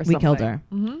off or something. We killed her.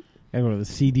 Mm-hmm. I go to the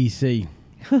CDC.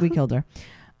 We killed her.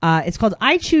 It's called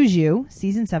I Choose You,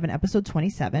 Season 7, Episode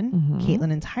 27. Mm-hmm.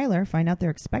 Caitlin and Tyler find out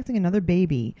they're expecting another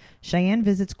baby. Cheyenne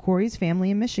visits Corey's family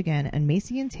in Michigan, and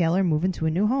Macy and Taylor move into a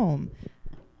new home.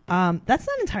 That's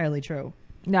not entirely true.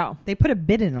 No. They put a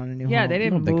bid in on a new home. Yeah, they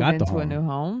didn't They move got the into a home. new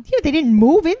home. Yeah, they didn't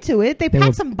move into it. They They packed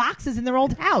were- some boxes in their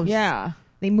old house. Yeah.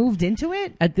 They moved into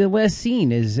it. At the last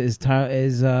scene is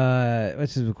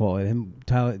what's his call it? Him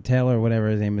Taylor, whatever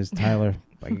his name is, Tyler.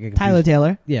 I get confused. Tyler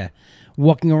Taylor. Yeah,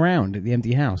 walking around the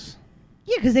empty house.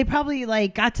 Yeah, because they probably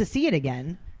like got to see it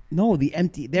again. No, the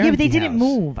empty. Yeah, but they empty didn't house.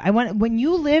 move. When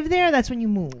you live there, that's when you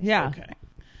move. Yeah. Okay.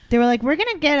 They were like, we're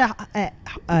gonna get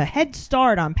a head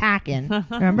start on packing.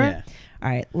 Remember? Yeah. All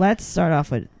right, let's start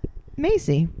off with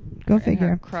Macy. Go And her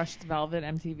figure. crushed velvet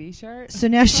MTV shirt. So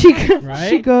now she Right?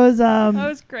 she goes. That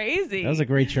was crazy. That was a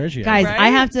great church. Yeah. Guys,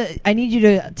 Right? I need you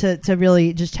to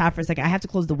really just chat for a second. I have to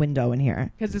close the window in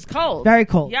here. Because it's cold. Very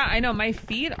cold. Yeah, I know. My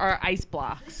feet are ice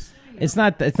blocks. It's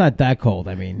not that cold.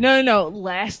 I mean, No.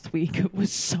 Last week it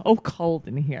was so cold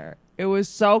in here. It was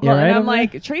so cold. You all right And I'm over there?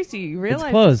 like, Tracy, you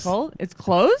realize closed. it's cold? It's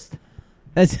closed?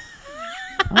 that's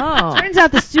Oh. Turns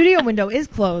out the studio window is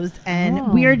closed, and Oh.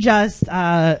 we're just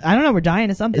I don't know. We're dying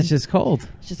of something. it's just cold.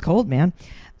 It's just cold, man.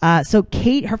 So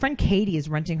her friend Katie is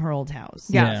renting her old house.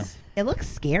 Yes. It looks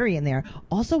scary in there.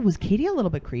 Also, was Katie a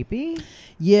little bit creepy?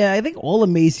 Yeah, I think all of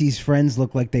Macy's friends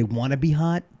look like they want to be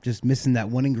hot, just missing that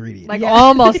one ingredient. Like Yeah.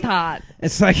 almost hot.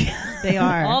 it's like They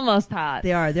are. Almost hot.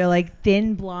 They are. They're like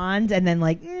thin blonde, and then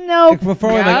like nope. before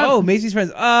we're Yep. like, oh, Macy's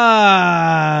friends.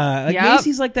 Like Yep.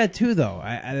 Macy's like that too, though.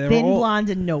 They're Thin all- blonde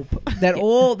and nope. That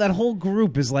whole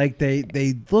group is like they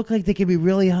look like they could be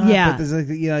really hot. Yeah. But there's like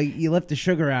you left the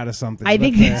sugar out of something. I You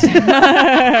think left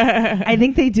I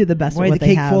think they do the best why with did what the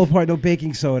they cake have. fall apart? No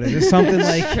baking soda. There's something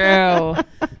like True.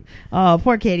 Oh,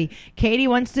 poor Katie. Katie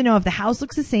wants to know if the house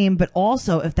looks the same, but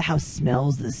also if the house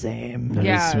smells the same.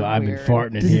 Yeah, I've been weird.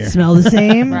 farting in Does here. it smell the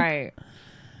same? Right.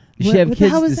 Does she What- have what the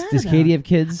kids? hell was Does, that does about? Katie have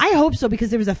kids? I hope so because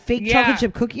there was a fake Yeah. chocolate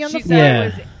chip cookie on She the floor.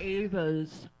 said Yeah. it was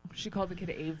Ava's. She called the kid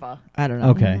Ava. I don't know.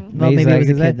 Okay. Well, May's maybe it like, was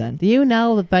a is kid that- then. Do you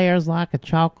know that there's like a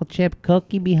chocolate chip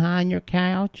cookie behind your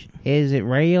couch? Is it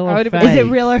real I or would've been- fake? Is it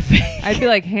real or fake? I'd be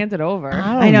like, hand it over.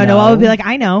 I know. Noelle would be like,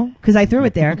 I know, because I threw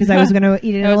it there because I was going to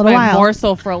eat it in That a was little my while.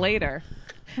 morsel for later.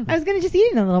 I was going to just eat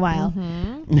it in a little while.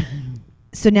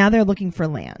 So now they're looking for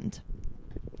land.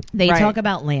 They Right. talk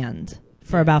about land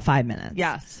for about 5 minutes.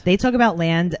 Yes. They talk about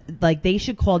land like they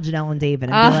should call Janelle and David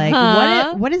and be like,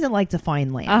 Uh-huh. what is it like to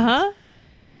find land? Uh-huh.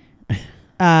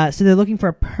 So they're looking for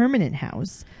a permanent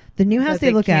house. The new house That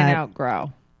they look can't at,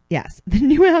 outgrow. yes, the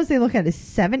new house they look at is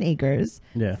 7 acres,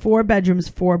 Yeah. 4 bedrooms,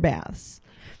 4 baths.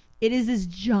 It is this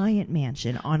giant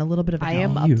mansion on a little bit of a I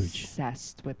hill. am Huge.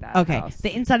 obsessed with that Okay, house.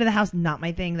 the inside of the house, not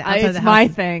my thing. The outside of It's the my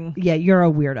house, thing. yeah, you're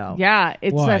a weirdo. Yeah,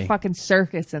 it's Why? a fucking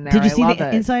circus in there. Did you I see love the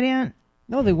it. inside, Aunt?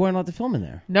 No, they weren't allowed to film in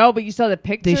there. No, but you saw the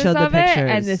pictures showed the of it, pictures.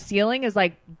 and the ceiling is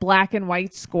like black and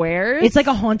white squares. It's like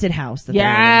a haunted house. That they're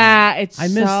yeah, it's I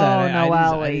missed so that. I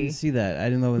Noelle-y. didn't see that. I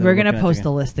didn't know. in. We're gonna post a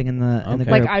listing in the Okay. group.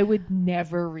 Like I would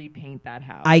never repaint that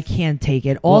house. I can't take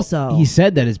it. Also, he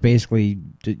said that it's basically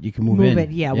you can move in. it.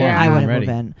 Yeah, well, Yeah. I wouldn't Ready.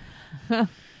 move in.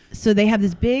 So they have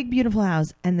this big, beautiful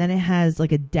house, and then it has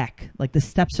like a deck. Like the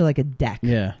steps are like a deck.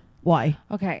 Yeah. Why?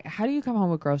 Okay, how do you come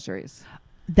home with groceries?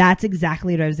 That's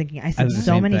exactly what I was thinking. I said was the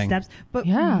so same many thing. steps, but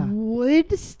Yeah.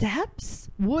 wood steps,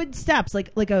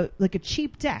 like a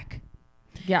cheap deck.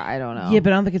 Yeah, I don't know. Yeah,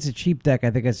 but I don't think it's a cheap deck.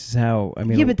 I think that's just how. I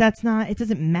mean, Yeah, but that's not. It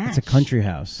doesn't match. it's a country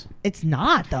house. It's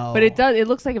not though. But it does. It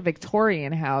looks like a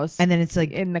Victorian house, And then it's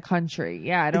like in the country.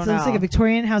 Yeah, I it don't know. looks like a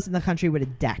Victorian house in the country with a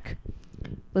deck.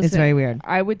 Listen, It's very weird.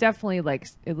 I would definitely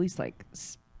at least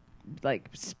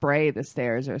spray the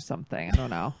stairs or something. I don't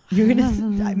know. You're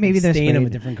gonna maybe there's Stain them a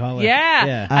different color.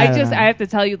 Yeah. I don't know. I have to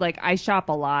tell you, I shop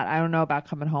a lot. I don't know about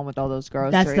coming home with all those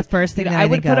groceries. That's the first thing Dude, that I I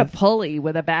would think put of. a pulley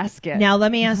with a basket. Now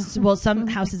let me ask. Well, some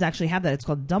houses actually have that. It's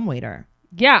called dumbwaiter.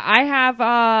 Yeah, I have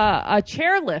a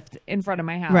chairlift in front of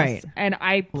my house. Right. And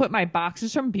I put my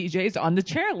boxes from BJ's on the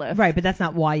chairlift. Right, but that's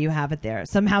not why you have it there.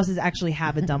 Some houses actually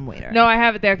have a dumbwaiter. No, I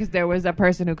have it there because there was a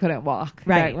person who couldn't walk.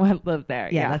 Right. That lived there.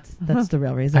 Yeah, Yeah. that's the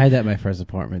real I reason. had that in my first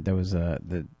apartment. There was a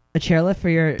chairlift for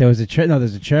your. there's a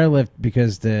chairlift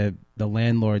because the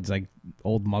landlord's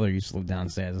old mother used to live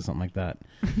downstairs or something like that,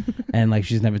 and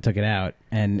she just never took it out,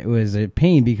 and it was a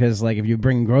pain because if you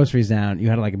bring groceries down, you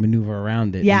had to maneuver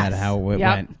around it. Yes. No matter how it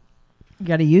Yep. went. You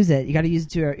got to use it. You got to use it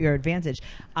to your advantage.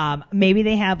 Maybe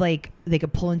they have they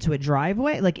could pull into a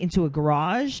driveway, into a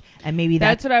garage, and maybe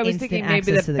That's what I was instant thinking.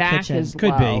 Maybe access the to back kitchen. is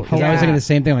Could be low. because I was thinking the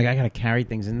same thing. I got to carry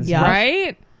things in this Yeah. house.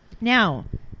 Right? Now,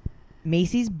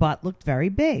 Macy's butt looked very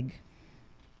big.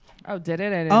 Oh, did it?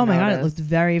 I didn't Oh my god, it notice. looked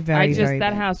very, very, very that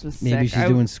big. house was sick. Maybe she's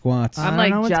doing squats. I I'm don't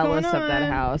know what's jealous going of that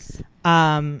on. house.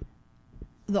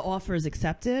 The offer is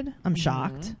accepted. I'm Mm-hmm.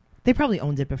 shocked. They probably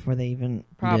owned it before they even.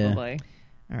 Probably.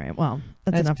 All right. Well,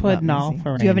 that's Let's enough put about an Macy.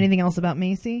 offer Do you have in. anything else about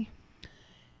Macy?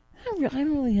 I don't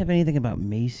really have anything about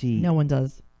Macy. No one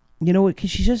does. You know what? Because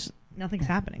she's just Nothing's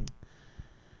happening.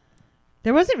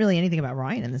 There wasn't really anything about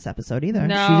Ryan in this episode either.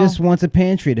 No. she just wants a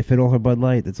pantry to fit all her Bud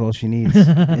Light. That's all she needs.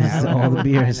 Yeah, Is all the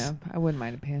beers. I wouldn't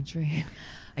mind a pantry.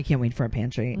 I can't wait for a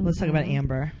pantry. Let's talk about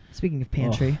Amber. Speaking of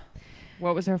pantry,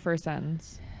 What was her first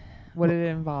sentence? What did it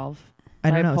involve?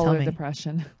 I don't know. Bipolar Tell me.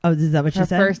 depression. Oh, is that what Her she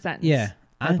said? first sentence. Yeah.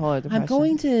 Bipolar depression. I'm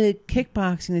going to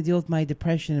kickboxing to deal with my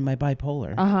depression and my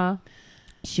bipolar. Uh-huh.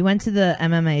 She went to the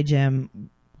MMA gym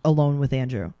alone with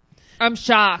Andrew. I'm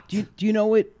shocked. Do you know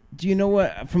what? Do you know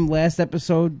what from last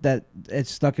episode that it's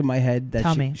stuck in my head? That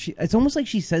Tell me. It's almost like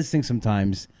she says things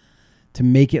sometimes to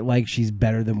make it like she's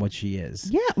better than what she is.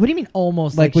 Yeah. What do you mean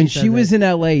almost? Like when she says was it?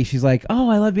 in LA, she's like, "Oh,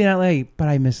 I love being in LA, but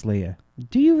I miss Leah."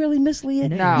 Do you really miss Leah?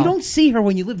 No. You don't see her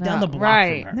when you live down No, the block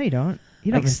right. from No, her. you don't.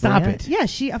 You don't Like, miss stop Leah. it.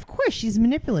 Yeah, of course, she's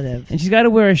manipulative. And she's got to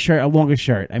wear a longer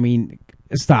shirt. I mean,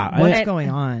 stop. What's going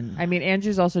on? I mean,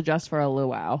 Andrew's also dressed for a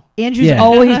luau. Andrew's Yeah.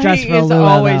 always dressed for a He's luau.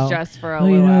 always though. dressed for a Oh,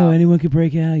 you know, luau. anyone could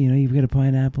break out. You've got a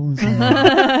pineapple and some,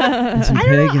 and some I pig,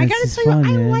 don't know. and I it's gotta just tell you, fun,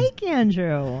 I man. like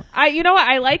Andrew. You know what?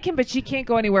 I like him, but she can't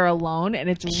go anywhere alone, and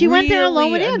it's She went there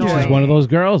alone with really Andrew. annoying. She's one of those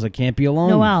girls that can't be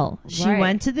alone. Noelle, she Right.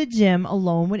 went to the gym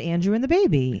alone with Andrew and the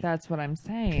baby. That's what I'm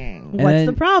saying. And What's then-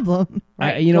 the problem?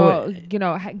 Right? you know Go-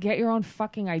 what? get your own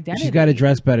fucking identity. She's got to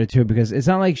dress better too, because it's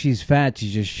not like she's fat. She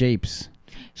just shapes.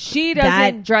 She doesn't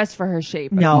That- dress for her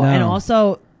shape. No, No. and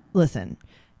also, listen,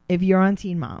 if you're on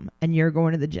Teen Mom and you're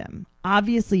going to the gym,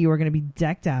 obviously you are going to be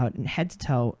decked out in head to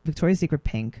toe, Victoria's Secret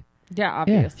pink. Yeah,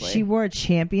 obviously. She wore a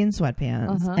Champion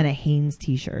sweatpants Uh-huh. and a Hanes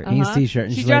t-shirt. Hanes t-shirt,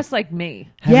 and She she's dressed like me.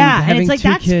 Yeah, and having it's like two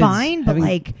that's kids, fine, but having-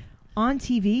 like on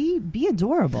TV, be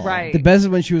adorable. Right. The best is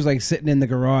when she was sitting in the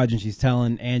garage and she's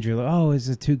telling Andrew, "Oh, is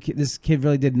this kid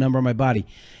really did a number on my body?"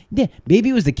 Yeah, maybe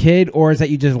it was the kid, or is that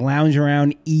you just lounge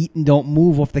around, eat, and don't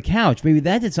move off the couch? Maybe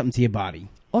that did something to your body.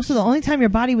 Also, the only time your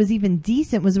body was even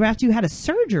decent was after you had a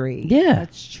surgery. Yeah,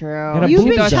 That's true. Got a You've boob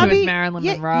been job. She was chubby. Marilyn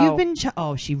Yeah, Monroe. you've been.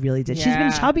 Oh, she really did. She's been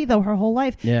Yeah. chubby though her whole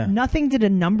life. Yeah. Nothing did a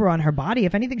number on her body.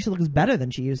 If anything, she looks better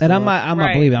than she used and to. I'm not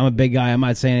Right. believing. I'm a big guy. I'm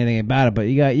not saying anything about it, but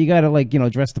you got to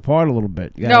dress the part a little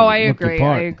bit. You gotta No, I look the agree.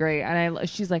 part. I agree. And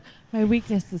she's like, my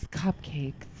weakness is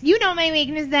cupcakes. You know my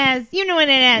weakness is. You know what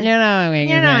it is. You know, I mean,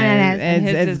 You know what it is. And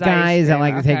his it's is guys ice that cream,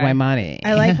 like to take okay. my money.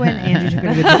 I like when Andrew took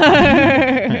her to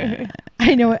the gym.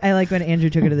 I know. I like when Andrew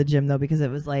took her to the gym though, because it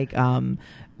was like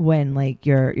when like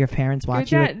your parents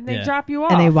watch you They Yeah. drop you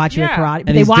off. and they watch you at Yeah. karate, but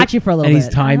And they he's watch di- you for a little and bit.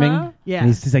 he's timing. Uh-huh. Yeah. And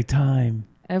he's like time.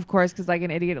 And of course, because like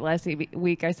an idiot last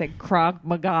week, I said Krog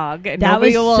Magog, and That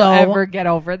nobody was will so- ever get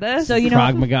over this. So you know,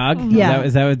 Frog Magog. Yeah.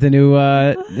 Is that what the new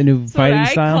That's fighting what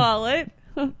I style? call it.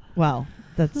 well,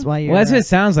 that's why you're. Well, that's what it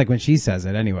sounds like when she says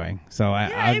it, anyway. So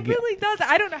Yeah, it really does.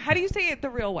 I don't know. How do you say it the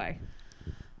real way?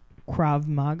 Krav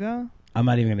Maga. I'm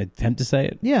not even going to attempt to say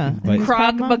it. Yeah, But- It's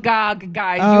Krog Krav Magog,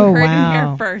 guys. Oh, You heard wow. it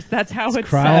here first. That's how it's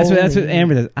That's said. what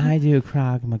Amber does. I do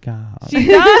Krog Magog. She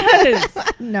does.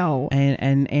 No.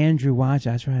 And Andrew, watch.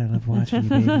 That's right. I love watching you,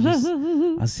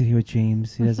 baby. I'll sit here with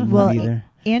James. He doesn't move Well, either.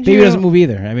 Andrew Baby doesn't move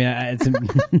either. I mean, it's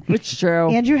It's true.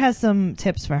 Andrew has some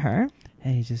tips for her.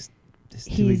 hey, just do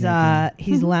what you He's gotta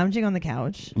he's lounging on the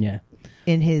couch do. Yeah.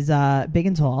 in his big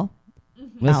and tall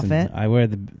Listen, outfit. I wear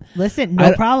the. Listen,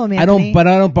 no problem, Anthony. I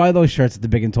don't buy those shirts at the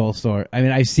big and tall store. I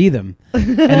mean, I see them,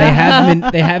 and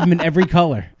they have them in every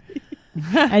color.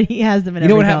 And he has them in You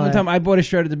know every what happened one color. time? I bought a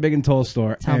shirt at the big and tall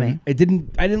store. Tell and me. I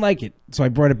didn't like it, so I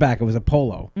brought it back. It was a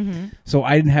polo, so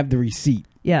I didn't have the receipt,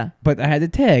 Yeah. but I had the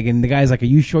tag. And the guy's like, "Are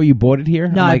you sure you bought it here?"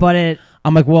 No, I'm I like, bought it.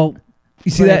 I'm like, well,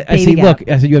 you see Bought that? it I Baby say, Gap. look,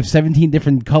 I said, you have 17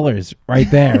 different colors right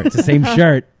there. It's the same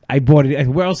shirt. I bought it.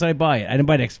 Where else did I buy it? I didn't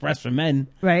buy it Express for Men.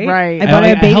 Right? Right. I bought it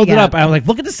at I Baby held it Gap. up. I was like,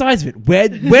 look at the size of it. Where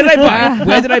did I buy it?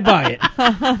 Where did I buy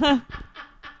it?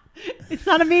 It's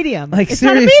not a medium. Like, it's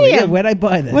seriously, not a yeah, medium. where did I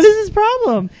buy this? What is his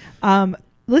problem?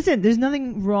 Listen, there's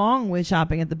nothing wrong with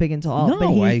shopping at the big and tall. No,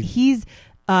 but he's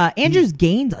Andrew's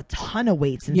gained a ton of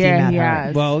weight since Yeah, he met he her.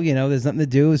 has. Well, you know, there's nothing to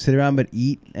do. Sit around but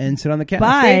eat and sit on the couch.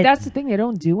 But See, that's the thing. They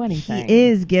don't do anything. he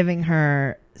is giving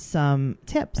her some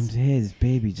tips. I'm his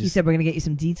baby. Just He said we're gonna get you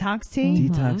some detox tea.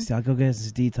 detox tea. I'll go get us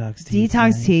this detox tea.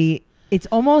 Detox tonight. tea. It's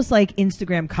almost like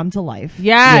Instagram come to life.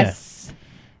 Yes.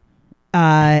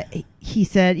 He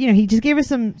said, he just gave her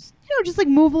some, just like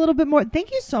move a little bit more. Thank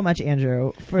you so much,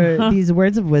 Andrew, for these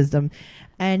words of wisdom.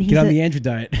 And he Get on said, the Andrew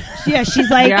diet. yeah,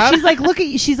 she's like, Yep. look at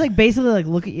you. She's like, basically like,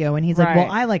 look at you. And he's like, Right.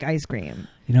 well, I like ice cream.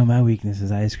 You know, my weakness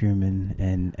is ice cream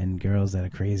and girls that are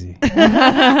crazy.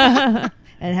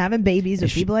 And having babies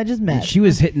with people I just And met. she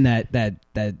was hitting that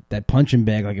punching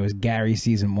bag like it was Gary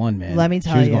season 1, man. Let me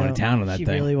tell she was you, going to town on that she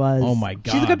thing. really was. Oh my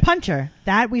god, she's a good puncher.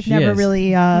 That we've She never is.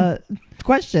 really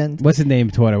questioned. What's his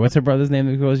name, Twitter? What's her brother's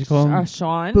name? What you call him?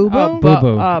 Sean. Boo Boo?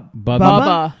 Boo-boo.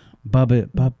 Bubba.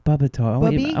 Bubba Toy. I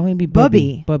want Bubby? to be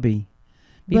Bubby. Bubby.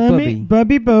 Be Bubby.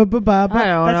 Bubby, bubba, bubba. I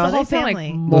don't That's know. the whole They sound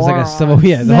family. like Looks like a morons. civil.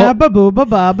 Yeah, the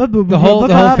whole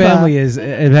family is.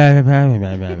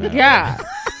 Yeah.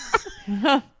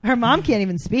 Her mom can't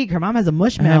even speak. Her mom has a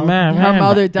mush mouth. Her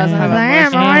mother doesn't have a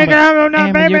mush mouth.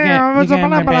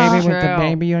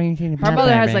 Her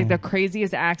mother has like the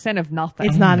craziest accent of nothing.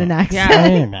 It's not an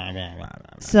accent. Yeah.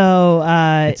 So,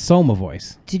 It's Soma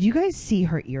voice. did you guys see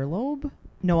her earlobe?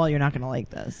 Noel, you're not going to like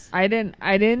this. I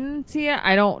didn't see it.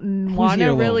 I don't want to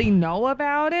earlobe? really know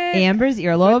about it. Amber's Good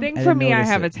earlobe. thing I for didn't me, I notice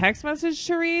have it. a text message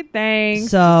to read. Thanks.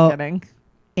 So- Just kidding.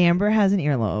 Amber has an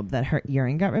earlobe that her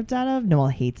earring got ripped out of. Noel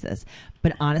hates this.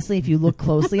 But honestly, if you look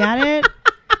closely at it,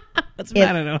 That's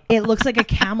it looks like a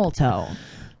camel toe.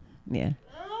 Yeah.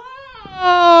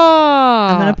 Oh.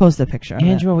 I'm going to post a picture of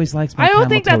Andrew always likes my I don't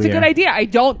think camel that's a toe good ear. idea. I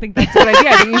don't think that's a good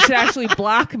idea. I think you should actually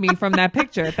block me from that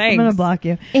picture. it. Thanks. I'm going to block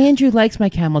you. Andrew likes my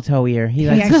camel toe ear. He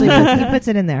actually he puts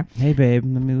it in there. Hey, babe.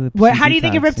 Let me How do you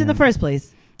think it ripped in the first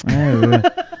place?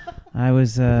 I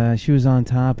was, she was on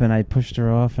top, and I pushed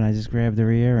her off, and I just grabbed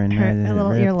her ear, and Her it little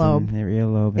ripped, earlobe. and her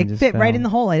earlobe, and It just fit right fell. in the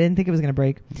hole. I didn't think it was going to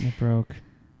break. It broke.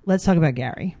 Let's talk about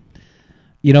Gary.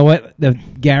 You know what?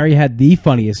 Gary had the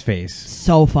funniest face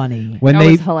So funny. when That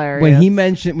was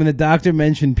hilarious. when the doctor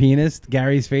mentioned penis.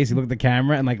 Gary's face. He looked at the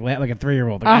camera and laughed like a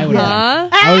 3-year-old. Like, I would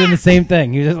have done the same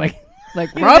thing. He was just like,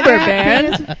 Like rubber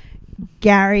band.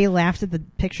 Gary laughed at the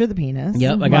picture of the penis.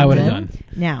 yep, like Loved I would have it. done.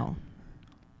 Now,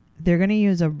 they're going to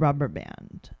use a rubber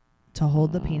band to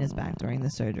hold the penis back during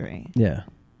the surgery. Yeah.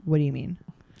 What do you mean?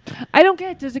 I don't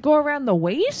get it. Does it go around the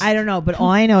waist? I don't know, but all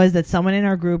I know is that someone in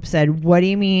our group said, "What do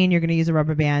you mean you're going to use a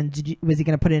rubber band? Was he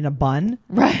going to put it in a bun?"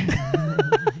 Right.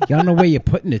 You don't know where you're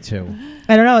putting it to.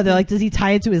 I don't know. They're like, "Does he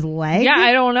tie it to his leg?" Yeah,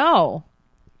 I don't know.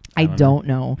 I don't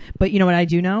know. But you know what I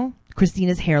do know?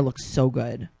 Christina's hair looks so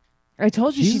good. I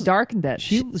told you she She's- darkened it.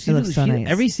 She looks so nice.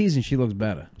 Every season she looks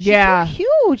better. yeah. She's so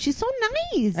cute. She's so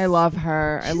nice. I love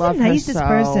her. I She's love the nicest her so.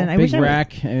 person. I Big wish I was.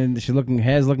 rack, and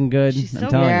hair's looking good. She's so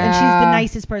I'm telling good. you. And she's Yeah. the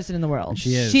nicest person in the world. And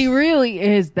she is. She really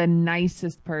is the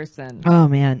nicest person. Oh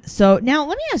man. So now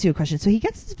let me ask you a question. So he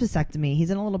gets his vasectomy.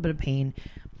 He's in a little bit of pain,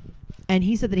 and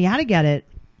he said that he had to get it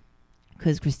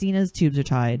because Christina's tubes are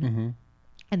tied, Mhm.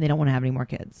 and they don't want to have any more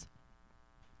kids.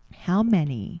 How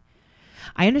many?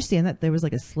 I understand that there was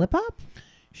like a slip up.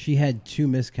 She had 2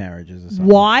 miscarriages or something.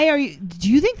 Why are you?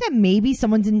 Do you think that maybe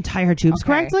someone didn't tie her tubes Okay.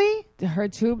 correctly? Her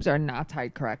tubes are not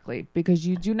tied correctly because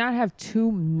you do not have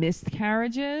 2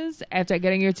 miscarriages after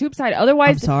getting your tubes tied.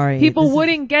 Otherwise, I'm sorry. people This is-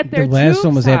 wouldn't get their The last tubes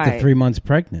one was tied. after 3 months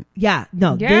pregnant. Yeah.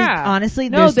 No. Yeah. Honestly,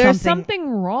 No, there's there's something something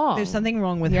wrong. There's something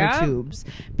wrong with Yeah? her tubes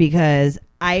because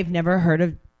I've never heard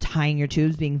of tying your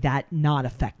tubes being that not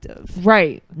effective.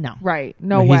 Right. No. Right.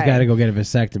 No Well, way. he's got to go get a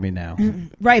vasectomy now.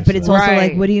 Right, but it's also Right.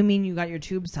 like, what do you mean you got your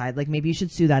tubes tied? Like, maybe you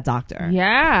should sue that doctor.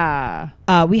 Yeah.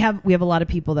 We have a lot of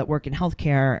people that work in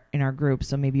healthcare in our group,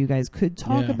 so maybe you guys could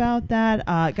talk Yeah. about that.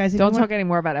 Guys, if Don't you talk want, any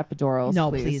more about epidurals. no,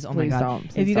 please. please. Oh my Please God. don't.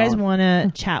 If Please you guys don't. want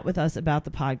to chat with us about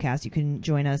the podcast, you can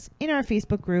join us in our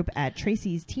Facebook group at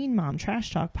Tracy's Teen Mom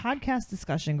Trash Talk Podcast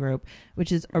Discussion Group,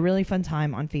 which is a really fun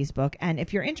time on Facebook. And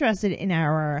if you're interested in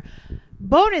our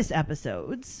bonus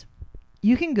episodes,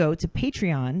 you can go to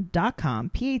patreon.com,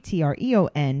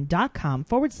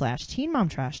 patreon.com/Teen Mom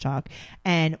Trash Talk.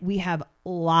 And we have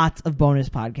lots of bonus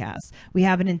podcasts. We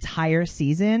have an entire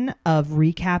season of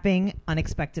recapping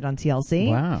Unexpected on TLC.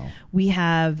 Wow. We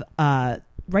have,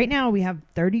 right now we have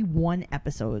 31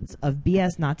 episodes of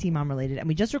BS not Teen Mom related. And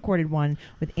we just recorded one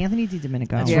with Anthony DiDomenico.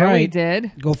 That's Yeah, we right.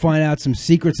 did. Go find out some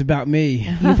secrets about me.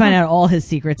 You find out all his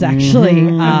secrets, actually.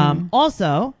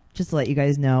 Also, just to let you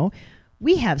guys know,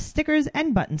 we have stickers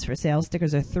and buttons for sale.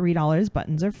 Stickers are $3,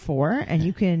 buttons are $4, and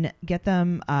you can get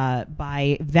them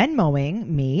by Venmoing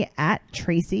me at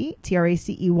Tracy,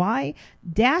 TRACEY,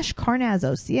 Carnazzo,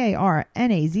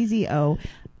 CARNAZZO,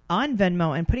 on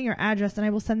Venmo, and putting your address, and I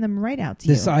will send them right out to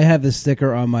you. I have the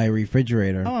sticker on my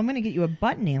refrigerator. Oh, I'm going to get you a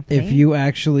button, Anthony. If you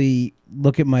actually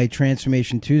look at my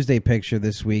Transformation Tuesday picture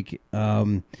this week,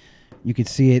 you can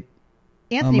see it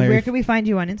Anthony, my where can we find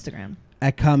you on Instagram?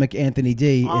 at Comic Anthony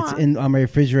D. Aw. It's on my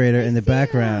refrigerator I in the see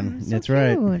background. him. So That's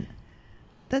right. cute.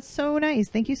 That's so nice.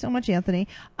 Thank you so much, Anthony.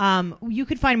 You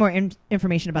could find more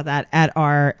information about that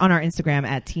on our Instagram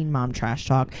at Teen Mom Trash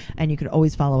Talk, and you could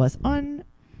always follow us on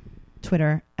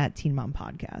Twitter at Teen Mom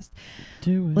Podcast.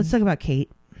 Let's talk about Kate.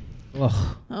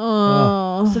 Ugh.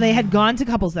 Oh. So they had gone to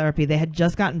couples therapy. They had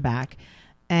just gotten back,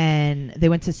 and they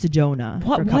went to Sedona.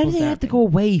 What? For Why do couples they have to therapy. go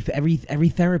away for every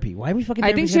therapy? Why are we fucking?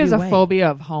 I think she has a phobia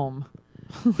of home.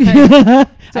 I I'm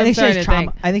think she starting has to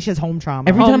trauma. think. I think she has home trauma.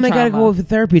 Every Home time they gotta trauma. go for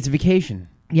therapy, it's a vacation.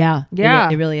 yeah, Yeah.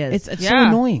 it really is. It's so Yeah.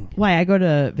 annoying. Why I go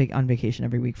to on vacation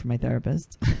every week for my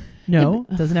therapist. No,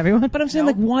 doesn't everyone? But I'm saying,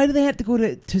 No. like, why do they have to go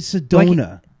to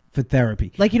Sedona for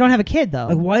therapy? Like, you don't have a kid though.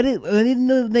 Like, why did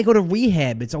they go to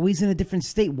rehab? It's always in a different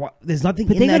state. There's nothing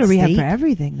But in they go that to rehab state. for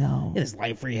everything though. There's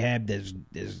life rehab. There's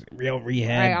real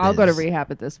rehab. I'll go to there's- rehab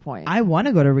at this point. I want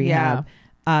to go to rehab.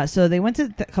 So they went to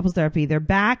couples therapy. They're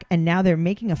back, and now they're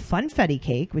making a funfetti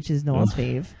cake, which is Noel's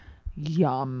fave.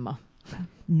 Yum.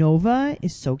 Nova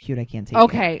is so cute. I can't take it.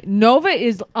 Okay, Nova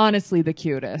is honestly the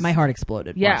cutest. My heart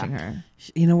exploded Yeah. watching her.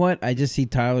 You know what? I just see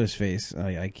Tyler's face.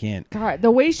 I can't. God,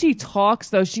 the way she talks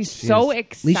though, she's so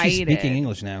excited. At least she's speaking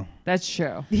English now. That's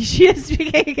true. She is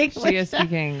speaking English. She is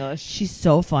speaking English. She's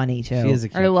so funny too. She is a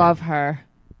cute I love kid. her.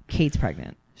 Kate's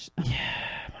pregnant.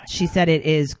 She said it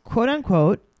is quote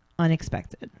unquote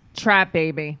unexpected. Trap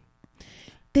baby.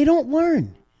 They don't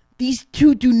learn. These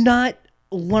two do not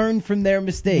learn from their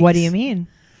mistakes. What do you mean?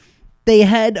 They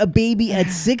had a baby at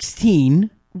 16.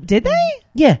 Did they?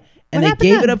 Yeah. And What they happened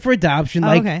gave then? it up for adoption. Oh,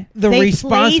 Like okay. the They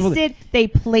responsible.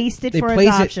 placed it They for place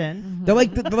it- adoption. They're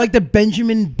like the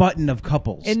Benjamin Button of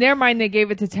couples. In their mind, they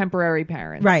gave it to temporary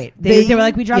parents. Right. They were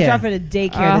like, we dropped her Yeah. off at a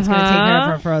daycare that's going to take care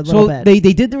of her for a little So bit.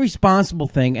 they did the responsible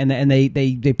thing, and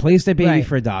they placed their baby Right.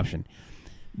 for adoption.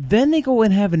 Then they go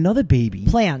and have another baby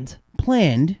planned.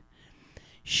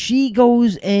 She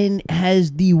goes and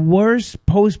has the worst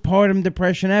postpartum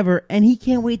depression ever, and he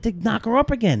can't wait to knock her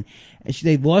up again. And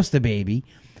they lost the baby,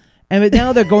 and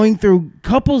now they're going through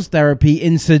couples therapy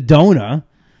in Sedona,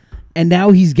 and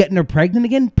now he's getting her pregnant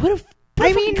again. Put a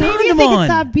I mean, maybe condom if they on. can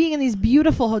stop being in these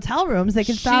beautiful hotel rooms, they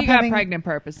can stop She got having. pregnant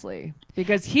purposely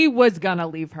because he was gonna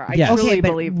leave her. I Yes. truly Okay,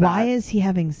 but believe why that. is he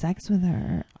having sex with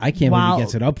her? I can't believe Wow. he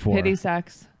gets it up for Pity her.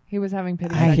 sex? He was having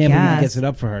pity I I sex. can't believe guess. he gets it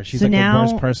up for her. She's So like now-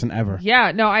 the worst person ever.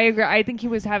 Yeah, no, I agree. I think he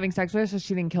was having sex with her so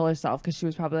she didn't kill herself because she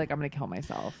was probably like, I'm going to kill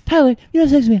myself. Tyler, you don't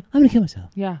have sex with me. I'm gonna kill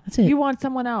myself. Yeah. That's it. You want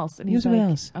someone else. And You he's want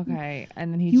like, someone else. okay.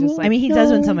 And then he's You just want- like, I mean, he does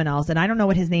No. want someone else, and I don't know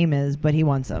what his name is, but he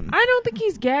wants him. I don't think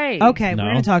he's gay. Okay, No.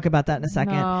 we're going to talk about that in a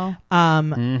second. No.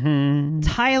 Mm-hmm.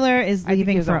 Tyler is I think he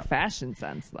leaving has for a fashion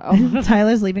sense, though.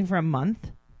 Tyler's leaving for a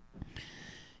month.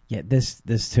 Yeah, this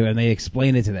too, and they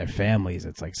explain it to their families.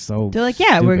 It's like so. They're like,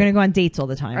 yeah, we're stupid. going to go on dates all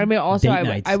the time. I mean, also, Date I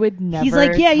nights. would never. He's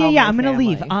like, yeah, tell I'm my going to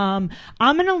leave. family.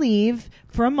 I'm going to leave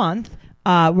for a month.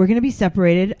 We're going to be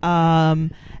separated.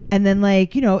 And then,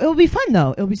 like, it'll be fun,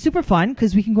 though. It'll be super fun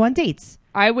because we can go on dates.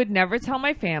 I would never tell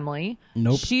my family.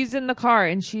 Nope. She's in the car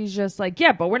and she's just like,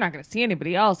 yeah, but we're not going to see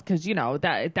anybody else because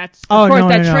that's Oh, of course no,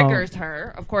 that no, no. triggers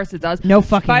her. Of course it does. No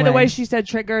fucking By the way. way, she said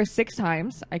trigger 6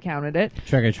 times. I counted it.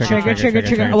 Trigger.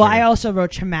 Well, I also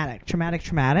wrote traumatic.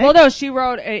 Well, no, she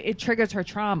wrote it triggers her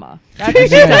trauma. That's what she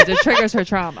says. It triggers her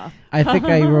trauma. I think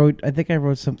I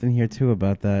wrote something here too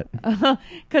about that.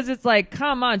 Because it's like,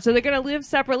 come on. So they're going to live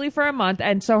separately for a month.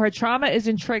 And so her trauma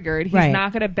isn't triggered. He's Right.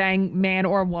 not going to bang man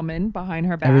or woman behind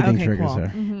her back. Everything Okay, triggers cool.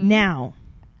 her. Now,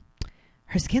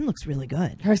 her skin looks really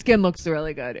good. Her skin looks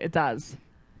really good. It does.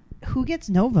 Who gets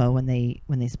Nova when they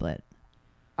split?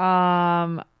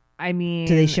 I mean,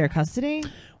 Do they share custody?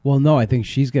 Well, no, I think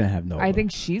she's gonna have Nova. I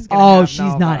think she's gonna Oh, have she's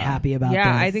Nova. not happy about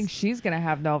Yeah, this. I think she's gonna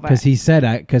have Nova. because he said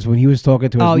because when he was talking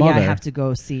to his Oh mother, yeah, I have to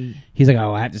go see. he's like,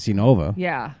 "Oh, I have to see Nova."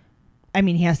 Yeah, I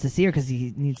mean, he has to see her because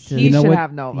he needs to. he You know should what?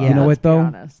 have Nova. Yeah. You know let's what though? Be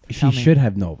honest. She Tell me. should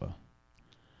have Nova.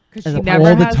 Because As she a- never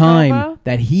All the has time Nova.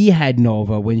 that he had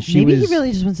Nova when she Maybe was. he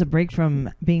really just wants a break from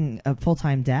being a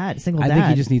full-time dad, single I dad. think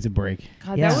he just needs a break.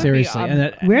 God, Yeah. that would Seriously, be, and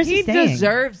that- Where's he he staying?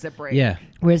 deserves a break. Yeah,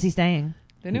 Where's he staying?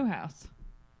 The new house.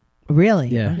 Really?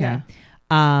 Yeah. Okay.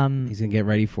 Yeah. he's gonna get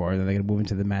ready for it. Then they're gonna move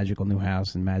into the magical new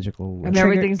house and magical. And Triggered-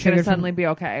 everything's gonna triggered from- suddenly be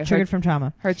okay. Triggered from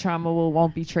trauma. Her trauma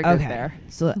won't be triggered Okay. there.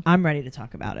 So I'm ready to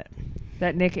talk about it.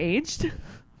 That Nick aged.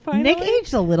 Finally? Nick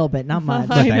aged a little bit, not much.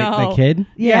 What, I that, know. that kid.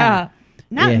 Yeah.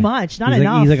 Not Yeah. much, not he's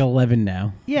enough. Like, he's like 11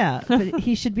 now. Yeah, but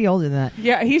he should be older than that.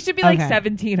 Yeah, he should be like Okay.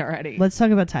 17 already. Let's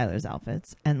talk about Tyler's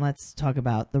outfits and let's talk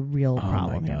about the real Oh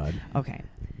problem my here. god. Okay,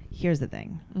 here's the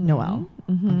thing, Mhm. Noelle.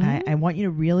 Mhm. Okay, I want you to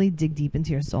really dig deep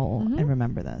into your soul Mhm. and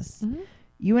remember this. Mhm.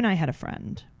 You and I had a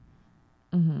friend,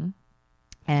 Mm-hmm.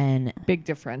 and Big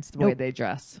difference the way Nope. they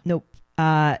dress. nope.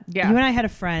 Yeah. You and I had a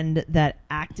friend that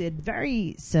acted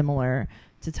very similar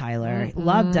to Tyler.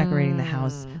 Loved decorating the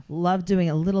house. Loved doing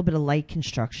a little bit of light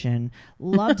construction.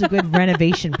 Loved a good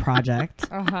renovation project.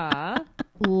 Uh-huh.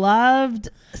 Loved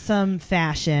some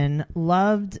fashion.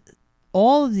 Loved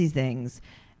all of these things.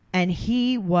 And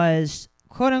he was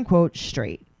quote unquote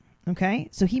straight. Okay.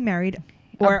 So he married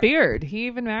A beard. He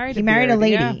even married he a married beard. a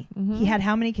lady. Yeah. Mhm. He had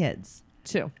how many kids?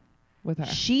 2 with her.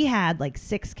 She had like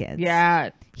 6 kids. Yeah.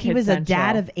 He Kid was a Central.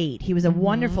 dad of 8. He was a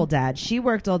wonderful dad. She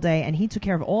worked all day and he took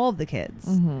care of all of the kids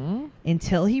Mhm.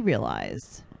 until he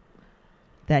realized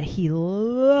that he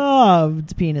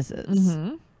loved penises.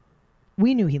 Mhm.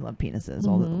 We knew he loved penises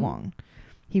all Mhm. along.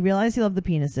 He realized he loved the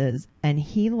penises and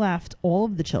he left all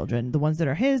of the children, the ones that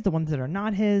are his, the ones that are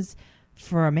not his,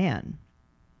 for a man.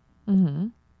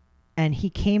 Mhm. And he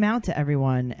came out to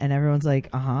everyone and everyone's like,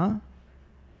 uh-huh.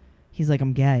 He's like,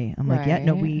 I'm gay. I'm like, yeah,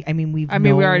 no, Right. we we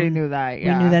known- already knew that.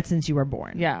 Yeah. We knew that since you were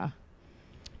born. Yeah.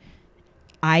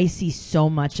 I see so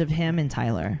much of him in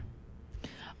Tyler.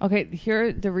 Okay,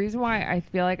 here the reason why I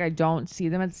feel like I don't see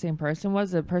them as the same person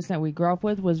was the person that we grew up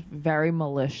with was very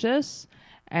malicious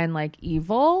and like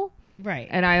evil, Right.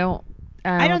 and I don't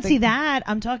see think- that.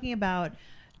 I'm talking about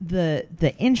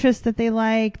the interests that they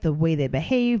like, the way they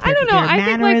behave. I don't know. their I think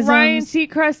like mannerisms. Ryan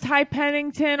Seacrest, Ty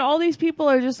Pennington, all these people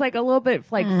are just like a little bit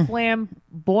like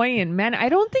flamboyant men. I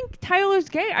don't think Tyler's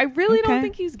gay. I really don't Okay.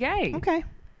 think he's gay. Okay,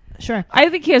 sure. I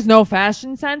think he has no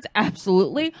fashion sense,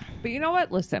 absolutely. But you know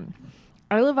what? Listen,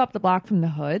 I live up the block from the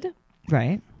hood.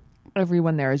 Right.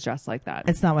 Everyone there is dressed like that.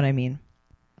 It's not what I mean.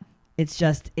 It's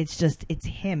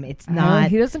him. It's I don't know, not.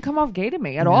 he doesn't come off gay to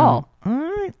me at No. all. All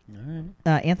right.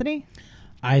 Anthony?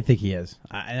 I think he is.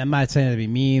 I'm not saying that to be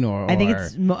mean or. I think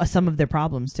it's some of their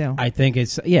problems too. I think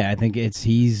it's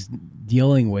he's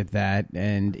dealing with that,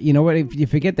 and you know what? If you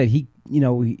forget that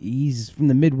he's from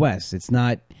the Midwest. It's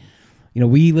not,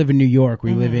 we live in New York.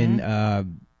 We live in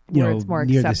Where it's more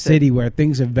near the accepted. city where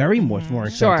things are very much more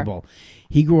acceptable.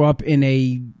 He grew up in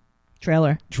a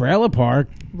Trailer. trailer park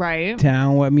Right.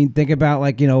 town. I mean, think about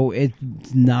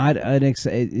it's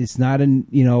not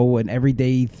an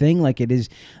everyday thing like it is.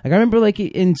 Like I remember, like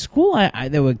in school, I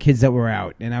there were kids that were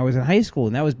out, and I was in high school,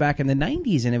 and that was back in the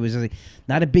 '90s, and it was like,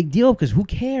 not a big deal because who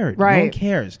cared? No one Right.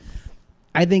 cares.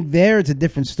 I think there it's a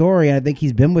different story, and I think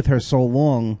he's been with her so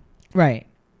long, Right.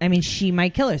 I mean, she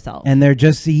might kill herself. and they're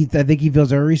just. I think he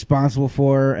feels very responsible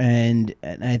for her, and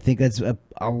I think that's a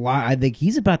lot. I think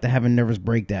he's about to have a nervous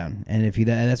breakdown, and if he,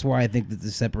 that's why I think that the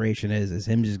separation is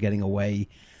him just getting away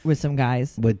with some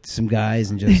guys. with some guys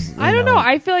and just. I don't know.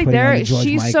 I feel like putting on there the George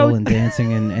she's Michael so and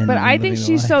dancing and but I think living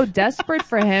she's the so life. desperate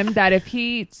for him that if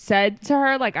he said to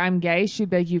her like I'm gay, she'd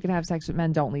be like, you can have sex with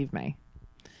men, don't leave me.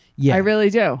 Yeah, I really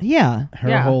do. Yeah, her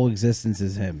yeah. whole existence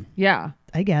is him. Yeah.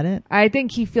 I get it. I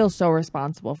think he feels so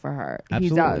responsible for her. Absolutely.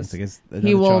 He does. It's like it's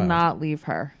He another will child. not leave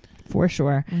her. For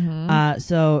sure.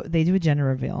 So they do a gender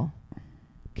reveal.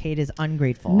 Kate is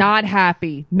ungrateful. Not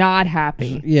happy. Not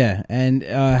happy. Yeah, and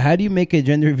how do you make a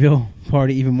gender reveal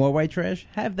party even more white trash?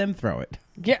 Have them throw it.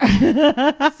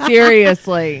 Yeah.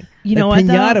 Seriously. You The know what?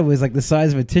 pinata Though? was like the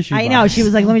size of a tissue I box. know. She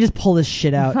was like, "Let me just pull this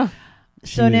shit out."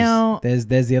 She So was- now, there's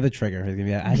the other trigger. It's gonna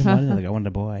be, I didn't want it. Like I wanted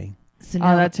a boy. So Oh,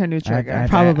 now that's her new trigger.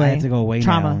 Probably. I have to go away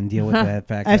Trauma. now and deal with that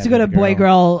fact. I have to go to boy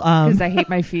girl. Because I hate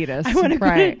my fetus. I want to go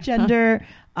to right. gender.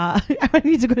 I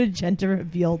need to go to gender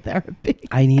reveal therapy.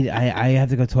 I have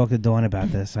to go talk to Dawn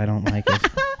about this. I don't like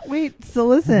it. Wait, so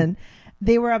listen.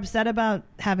 They were upset about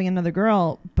having another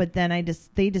girl, but then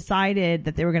they decided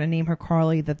that they were going to name her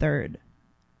Carly the Third.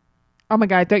 Oh my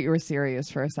God, I thought you were serious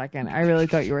for a second. I really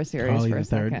thought you were serious Carly for a the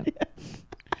Third. second.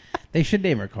 They should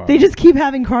name her Carly. They just keep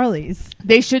having Carlys.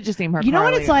 They should just name her You know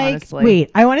Carly, what it's like? honestly.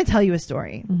 Wait, I want to tell you a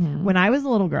story. Mhm. When I was a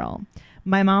little girl,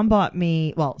 my mom bought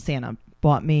me, Santa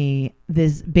bought me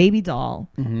this baby doll,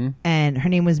 and her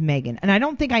name was Megan. And I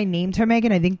don't think I named her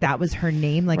Megan. I think that was her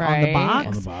name, like on the Right. box.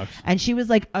 On the box. And she was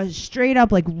like a straight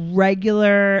up, like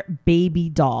regular baby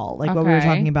doll, like what we were Okay.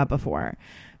 talking about before.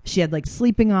 She had like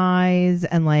sleeping eyes,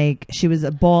 and like she was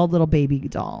a bald little baby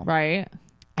doll. Right.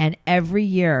 And every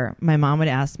year, my mom would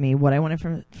ask me what I wanted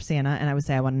from Santa, and I would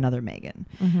say I want another Megan.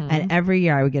 Mhm. And every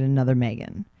year, I would get another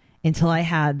Megan until I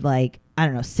had like I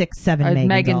don't know 6, 7 A Megan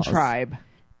Megan dolls. tribe.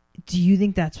 Do you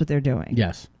think that's what they're doing?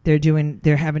 Yes. They're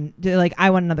like I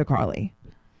want another Carly.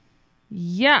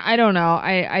 Yeah, I don't know.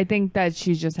 I think that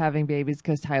she's just having babies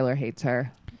because Tyler hates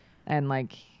her, and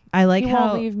like I like he how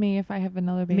won't leave me if I have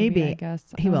another baby. Maybe. I guess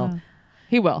He I don't will. know.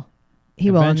 He will. he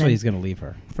will. And Eventually, then he's going to leave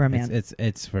her for a man.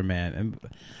 It's for man. And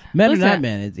men Listen, or not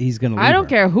men, he's going to leave I don't her.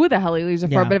 care who the hell he leaves her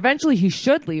Yeah. for, but eventually he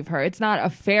should leave her. It's not a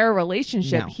fair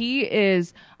relationship. No. He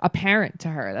is a parent to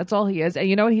her. That's all he is. And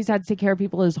you know what? He's had to take care of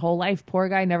people his whole life. Poor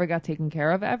guy never got taken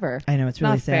care of ever. I know it's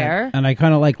really not sad. fair. And I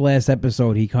kind of like last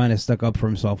episode. He kind of stuck up for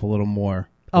himself a little more.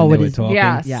 Oh, when what they were is- talking.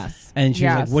 Yes. Yes. And she's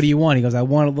like, Yes. "What do you want?" He goes, "I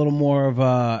want a little more of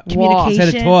a Communication.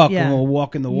 Instead of talk, Yeah. and we'll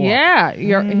walk in the walk." Yeah, he's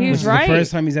Which is right. the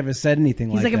first time he's ever said anything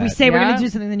He's like, that. if we say we're Yeah. going to do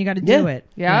something, then you got to do Yeah. it.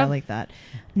 Yeah. I like that.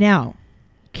 Now,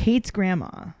 Kate's grandma,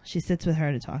 she sits with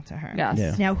her to talk to her. Yes.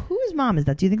 Yeah. Now, whose mom is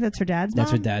that? Do you think that's her dad's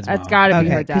That's mom? her dad's That's mom. got to be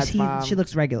Okay, her dad's because mom. she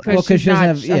looks regular. Because Well, because she's she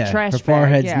doesn't not have a trash her bag,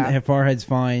 forehead's yeah. her forehead's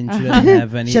fine. She doesn't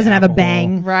have any. She doesn't have a alcohol.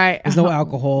 bang. Right. There's no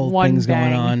alcohol One things bang.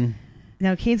 going on.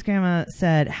 Now, Kate's grandma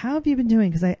said, how have you been doing?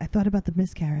 Because I thought about the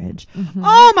miscarriage. Mm-hmm.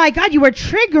 Oh, my God, you were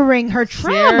triggering her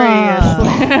trauma.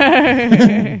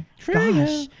 Seriously.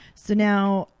 Gosh. So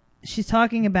now she's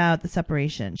talking about the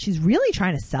separation. She's really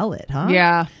trying to sell it, huh?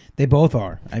 Yeah. They both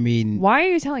are. I mean, Why are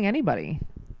you telling anybody?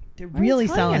 They're Why are you really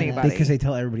telling selling anybody? it. because they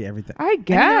tell everybody everything. I I mean,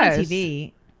 guess. on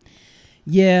TV.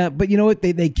 Yeah, but you know what?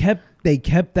 They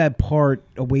kept that part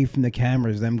away from the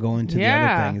cameras. Them going to the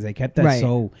Yeah. other things. They kept that Right.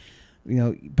 so,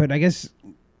 But I guess,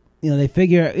 they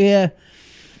figure,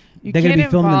 You they're gonna can't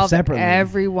be filming them involve separately.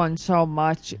 everyone so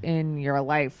much in your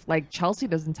life. Like Chelsea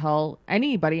doesn't tell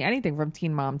anybody anything from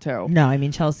Teen Mom too. No, I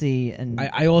mean, Chelsea and...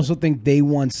 I also think they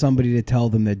want somebody to tell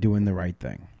them they're doing the right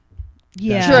thing.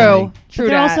 yeah. True. But True.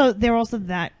 they're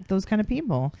also those kind of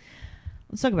people.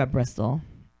 Let's talk about Bristol.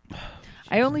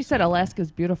 I only said Alaska's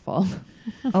beautiful.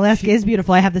 Alaska is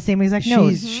beautiful. I have the same exact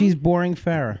nose. She's boring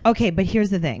Farrah. Okay, but here's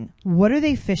the thing. What are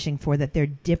they fishing for that they're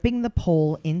dipping the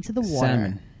pole into the water?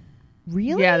 Salmon.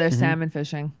 Really? Yeah, they're salmon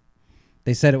fishing.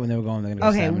 They said it when they were going. They're gonna go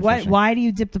Okay, salmon what? fishing. Why do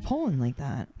you dip the pole in like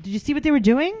that? Did you see what they were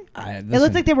doing? It Listen,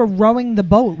 looked like they were rowing the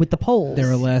boat with the poles.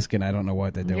 they're Alaskan. I don't know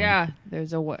what they're doing. Yeah,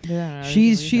 there's a what?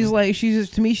 She's like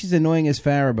to me she's annoying as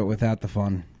Farrah, but without the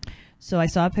fun. So I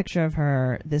saw a picture of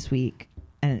her this week,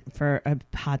 and for a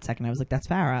hot second, I was like, "That's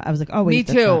Farrah." I was like, "Oh wait, me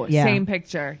that's too. not- yeah, Same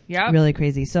picture. Yep. really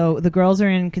crazy." So the girls are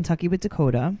in Kentucky with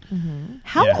Dakota.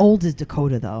 How Yeah. old is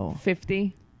Dakota though?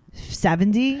 50.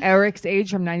 70? Eric's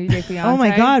age from 90 Day Fiance. Oh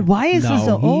my God! Why is he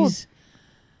so old? he's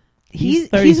He's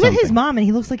 30 with his something. mom, and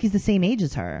he looks like he's the same age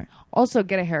as her. Also,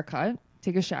 get a haircut,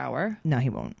 take a shower, No, he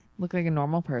won't. look like a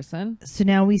normal person. So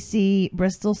now we see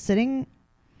Bristol sitting,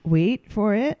 wait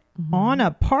for it, Mm-hmm. on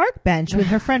a park bench with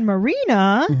her friend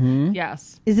Marina. Mm-hmm.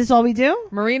 Yes. Is this all we do?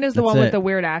 Marina's the That's one with it. the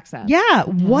weird accent. Yeah.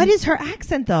 What is her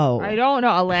accent though? I don't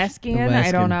know. Alaskan?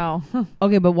 I don't know.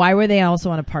 Okay, but why were they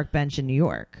also on a park bench in New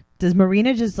York? Does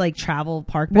Marina just like travel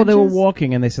park Well, benches? they were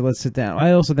walking and they said, "Let's sit down."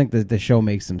 I also think that the show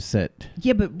makes them sit.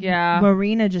 Yeah, but Yeah.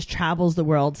 Marina just travels the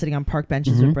world sitting on park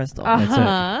benches Mhm. with Bristol. That's it.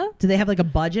 Uh-huh. Do they have like a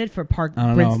budget for park I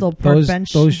don't Bristol know. park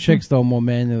bench? Those chicks though more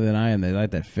manly than I am. They like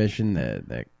that fishing.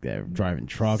 They're driving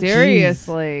trucks.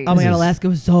 Seriously. Oh my This God, is- Alaska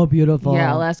was so beautiful.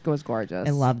 Yeah, Alaska was gorgeous.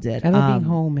 I loved it. I love being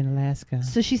Um, home in Alaska.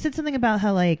 So she said something about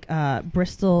how like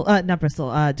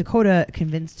Dakota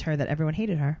convinced her that everyone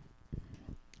hated her.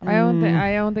 I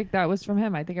don't think that was from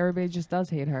him. I think everybody just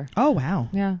does hate her. Oh wow,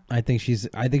 Yeah. I think she's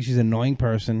an annoying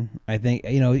person. I think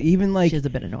even like she's a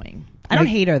bit annoying. I don't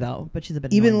like- hate her though, but she's a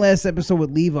bit even annoying. last episode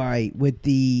with Levi with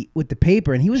the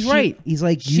paper, and he was She- right. He's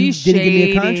like, you she's didn't give me a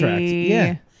shady. contract. Yeah.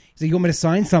 He's like, you want me to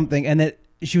sign something, and that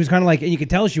she was kind of like, and you could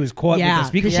tell she was caught with the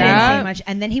speaker. She Yeah. didn't say much.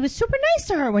 And then he was super nice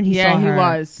to her when he saw Yeah, he her.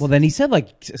 was. Well, then he said, like,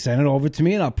 send it over to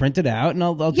me and I'll print it out and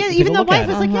I'll Yeah, take even a the look wife at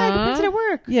was it. like, yeah, I can print it at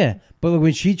work. Yeah, but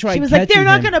when she tried, She was like, they're catching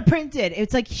not him- going to print it.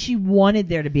 It's like she wanted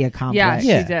there to be a conflict. Yeah,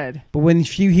 Yeah. she did. But when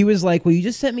he was like, well, you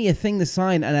just sent me a thing to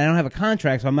sign and I don't have a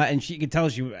contract, so I'm not. And she could tell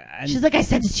she. And She's like, I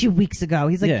sent it to you weeks ago.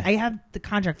 He's like, Yeah. I have the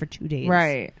contract for 2 days.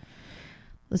 Right.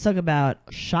 Let's talk about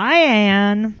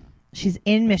Cheyenne. She's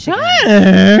in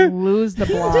Michigan. Lose the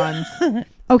blonde.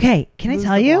 Okay, can I Lose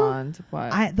tell the you? Blonde.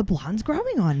 What? The blonde's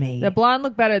growing on me. The blonde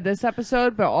looked better this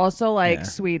episode, but also like Yeah.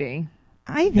 sweetie.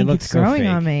 I think looks it's so growing fake.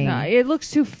 on me. No, it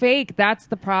looks too fake. That's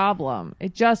the problem.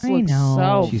 It just I looks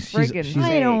know. so She's- friggin' she's- fake.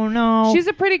 I don't know. She's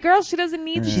a pretty girl. She doesn't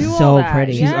need to Yeah. do She's all so that.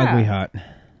 pretty. she's Yeah. ugly hot.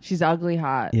 She's ugly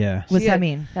hot. Yeah. What's She- that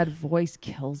mean? That voice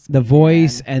kills me. The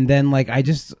voice, man. and then like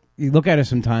you look at her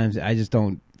sometimes, I just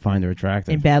don't find her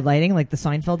attractive. In bad lighting, like the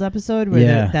Seinfeld episode where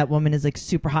Yeah. that woman is like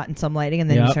super hot in some lighting, and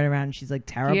then you Yep. turn around and she's like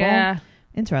terrible. Yeah.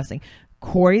 Interesting.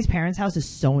 Corey's parents' house is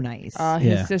so nice.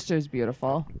 His Yeah. sister's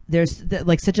beautiful. There's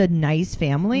like such a nice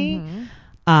family.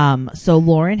 Mm-hmm. So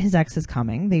Lauren, his ex, is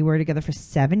coming. They were together for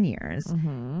 7 years.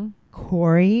 Mm-hmm.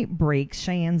 Corey breaks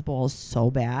Cheyenne's balls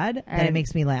so bad that it And-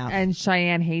 makes me laugh. And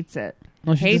Cheyenne hates it.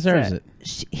 Well, she hates deserves it.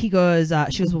 He goes,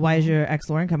 she goes, well, why is your ex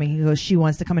Lauren coming? He goes, she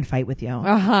wants to come and fight with you.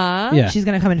 Uh-huh. Yeah. She's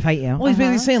going to come and fight you. Well, he's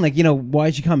basically saying like, why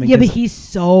is she coming? Yeah, but 'Cause- he's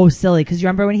so silly because you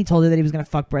remember when he told her that he was going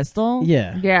to fuck Bristol?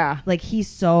 yeah. Yeah. Like he's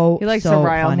so He likes to so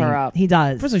rile funny. her up. He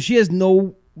does. First of all, she has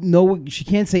no, she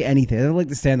can't say anything. I don't like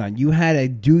to stand on. You had a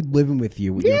dude living with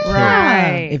you with your kid.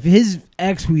 Right. If his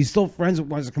ex, who he's still friends with,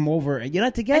 wants to come over, and you're not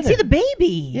and together. see the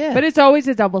baby. Yeah. But it's always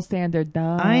a double standard, though.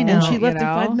 I know. and she you left in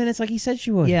know? 5 minutes like he said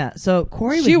she would. Yeah. So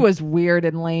Corey She was weird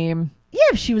and lame.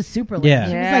 yeah, she was super lame. Yeah.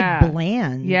 She Yeah. was like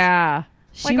bland. Yeah.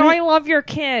 She Like, was, oh, I love your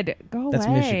kid. Go That's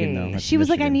away. Michigan, though. That's she was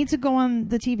like, I Michigan. need to go on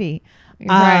the TV.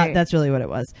 Right. That's really what it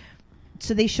was.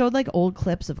 So they showed like old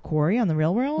clips of Corey on the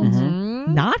Real World. Mhm.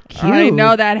 Not cute. I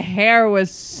know that hair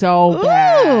was so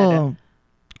bad. Ooh.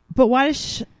 But why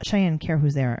does Cheyenne care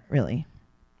who's there, really?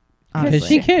 Because Honestly.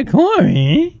 she can't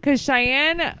Corey. Because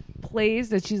Cheyenne plays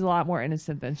that she's a lot more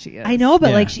innocent than she is. I know, but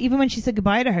Yeah. like even when she said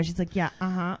goodbye to her, she's like, yeah,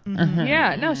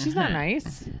 Yeah, no, she's not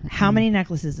nice. How many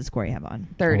necklaces does Corey have on?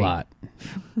 30. A lot.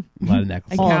 A lot of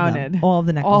necklaces. I All of counted. them. All of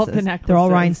the necklaces. All of the necklaces. They're all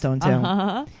rhinestone too.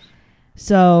 Uh-huh.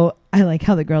 So I like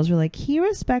how the girls were like, he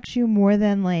respects you more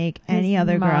than like any His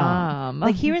other mom. girl.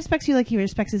 Like he respects you like he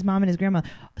respects his mom and his grandma.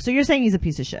 So you're saying he's a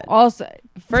piece of shit. Also,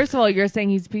 first of all, you're saying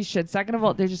he's a piece of shit. Second of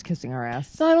all, they're just kissing our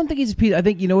ass. No, I don't think he's a piece. I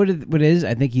think, you know what it is?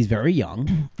 I think he's very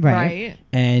young. Right?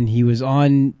 And he was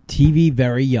on TV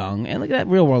very young. And like that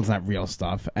Real World's not real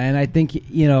stuff. And I think,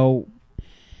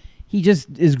 he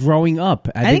just is growing up.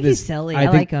 I think he's silly. I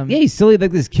like him. Yeah, he's silly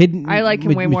like this kid. I like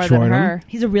him way more than matured him. her.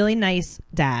 He's a really nice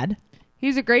dad.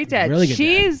 He's a great dad. Really good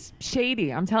She's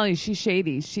shady. I'm telling you, she's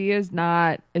shady. She is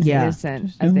not as Yeah.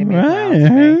 innocent as they make her out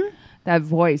to be. That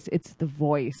voice, it's the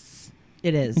voice.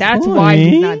 It is. That's why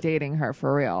he's not dating her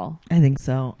for real. I think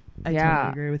so. I Yeah.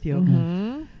 totally agree with you.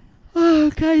 Mhm.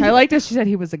 Okay. I like that she said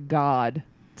he was a god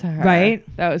to her. Right?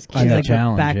 That was I She's got cute. like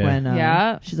challenge, back yeah. when.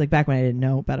 Yeah. She's like back when I didn't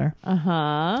know better.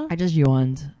 Uh-huh. I just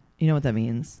yawned. You know what that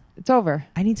means? It's over.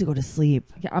 I need to go to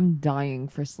sleep. Yeah, I'm dying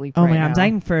for sleep Oh right my god, now. I'm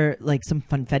dying for like some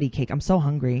funfetti cake. I'm so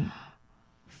hungry.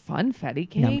 Funfetti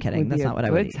cake? No, I'm kidding. would That's be not a what I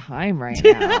would good eat. time right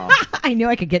now. I knew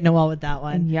I could get Noelle with that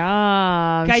one.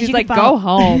 Yum. Guys, She's you like, can follow- go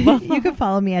home. You can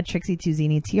follow me at Trixie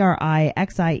Tuzini,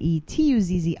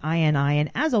 TrixieTuzzini.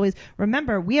 And as always,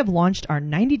 remember, we have launched our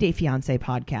 90 Day Fiancé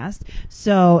podcast.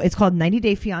 So it's called 90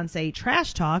 Day Fiancé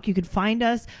Trash Talk. You can find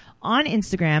us on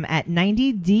Instagram at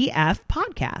 90DF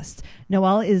Podcast.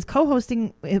 Noelle is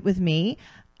co-hosting it with me.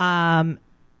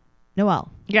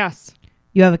 Noelle, Yes,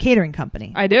 you have a catering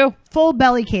company. I do. Full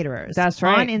Belly Caterers. That's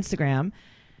right. On Instagram.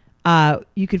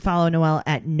 You could follow Noelle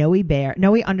at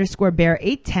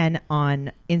Noe_Bear810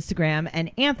 on Instagram.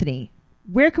 And Anthony,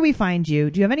 where can we find you?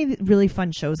 Do you have any really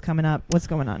fun shows coming up? What's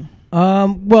going on?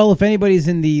 Well, if anybody's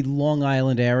in the Long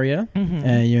Island area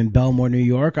and you're in Belmore, New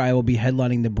York, I will be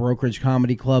headlining the Brokerage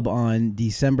Comedy Club on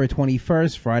December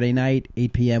 21st, Friday night,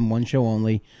 8 p.m., one show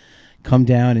only. Come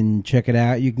down and check it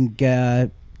out. You can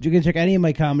check any of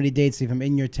my comedy dates if I'm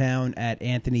in your town at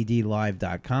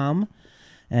anthonydlive.com.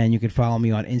 And you can follow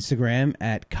me on Instagram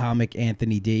at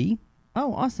comicanthonyd.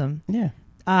 Oh, awesome. Yeah.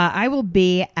 I will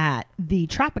be at the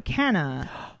Tropicana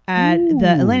at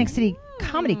the Atlantic City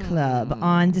Comedy Club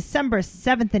on December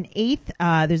 7th and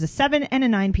 8th. There's a 7 and a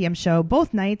 9 p.m. show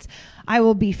both nights. I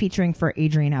will be featuring for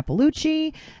Adrienne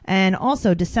Appalucci. And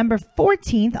also December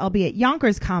 14th, I'll be at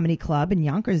Yonkers Comedy Club in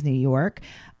Yonkers, New York.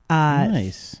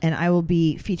 Nice. And I will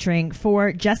be featuring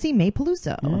for Jesse May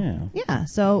Peluso. Yeah.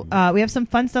 So we have some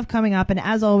fun stuff coming up. And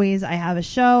as always, I have a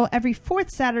show every fourth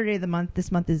Saturday of the month.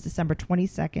 This month is December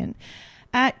 22nd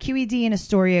at QED in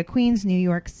Astoria, Queens, New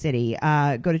York City.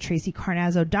 Go to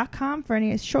TracyCarnazzo.com for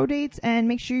any show dates. And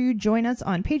make sure you join us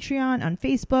on Patreon, on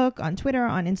Facebook, on Twitter,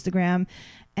 on Instagram.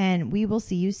 And we will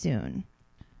see you soon.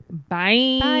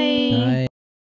 Bye. Bye. Bye.